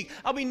other cheek.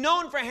 I'll be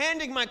known for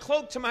handing my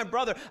cloak to my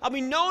brother. I'll be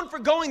known for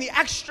going the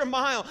extra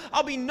mile.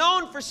 I'll be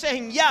known for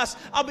saying yes.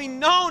 I'll be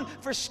known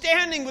for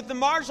standing with the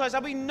marginalized.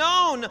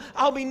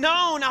 I'll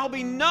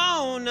be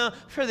known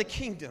for the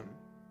kingdom.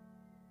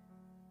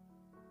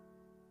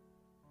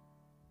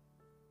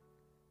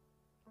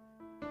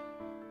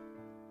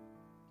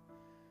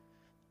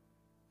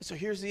 So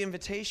here's the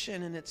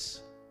invitation, and it's,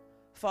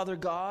 Father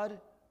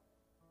God,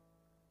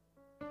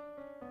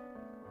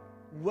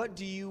 what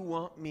do you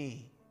want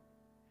me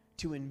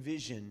to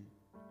envision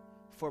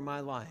for my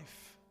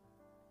life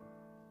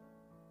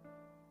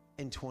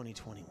in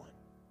 2021?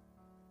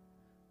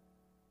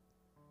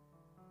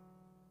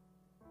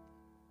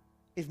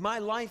 If my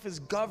life is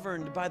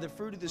governed by the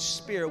fruit of the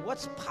Spirit,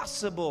 what's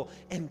possible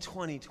in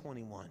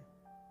 2021?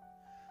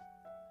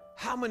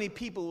 How many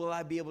people will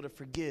I be able to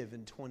forgive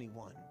in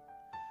 21?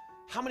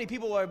 How many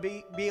people will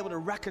be able to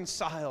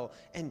reconcile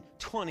in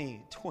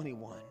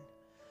 2021?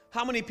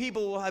 How many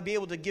people will I be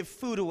able to give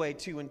food away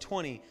to in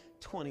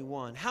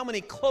 2021? How many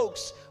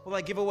cloaks will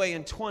I give away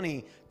in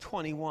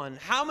 2021?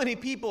 How many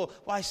people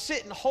will I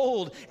sit and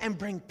hold and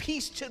bring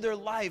peace to their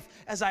life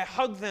as I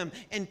hug them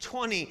in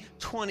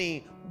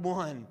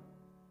 2021?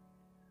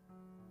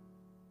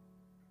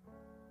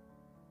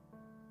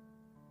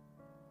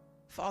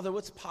 Father,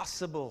 what's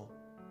possible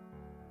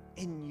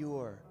in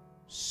your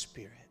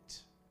Spirit?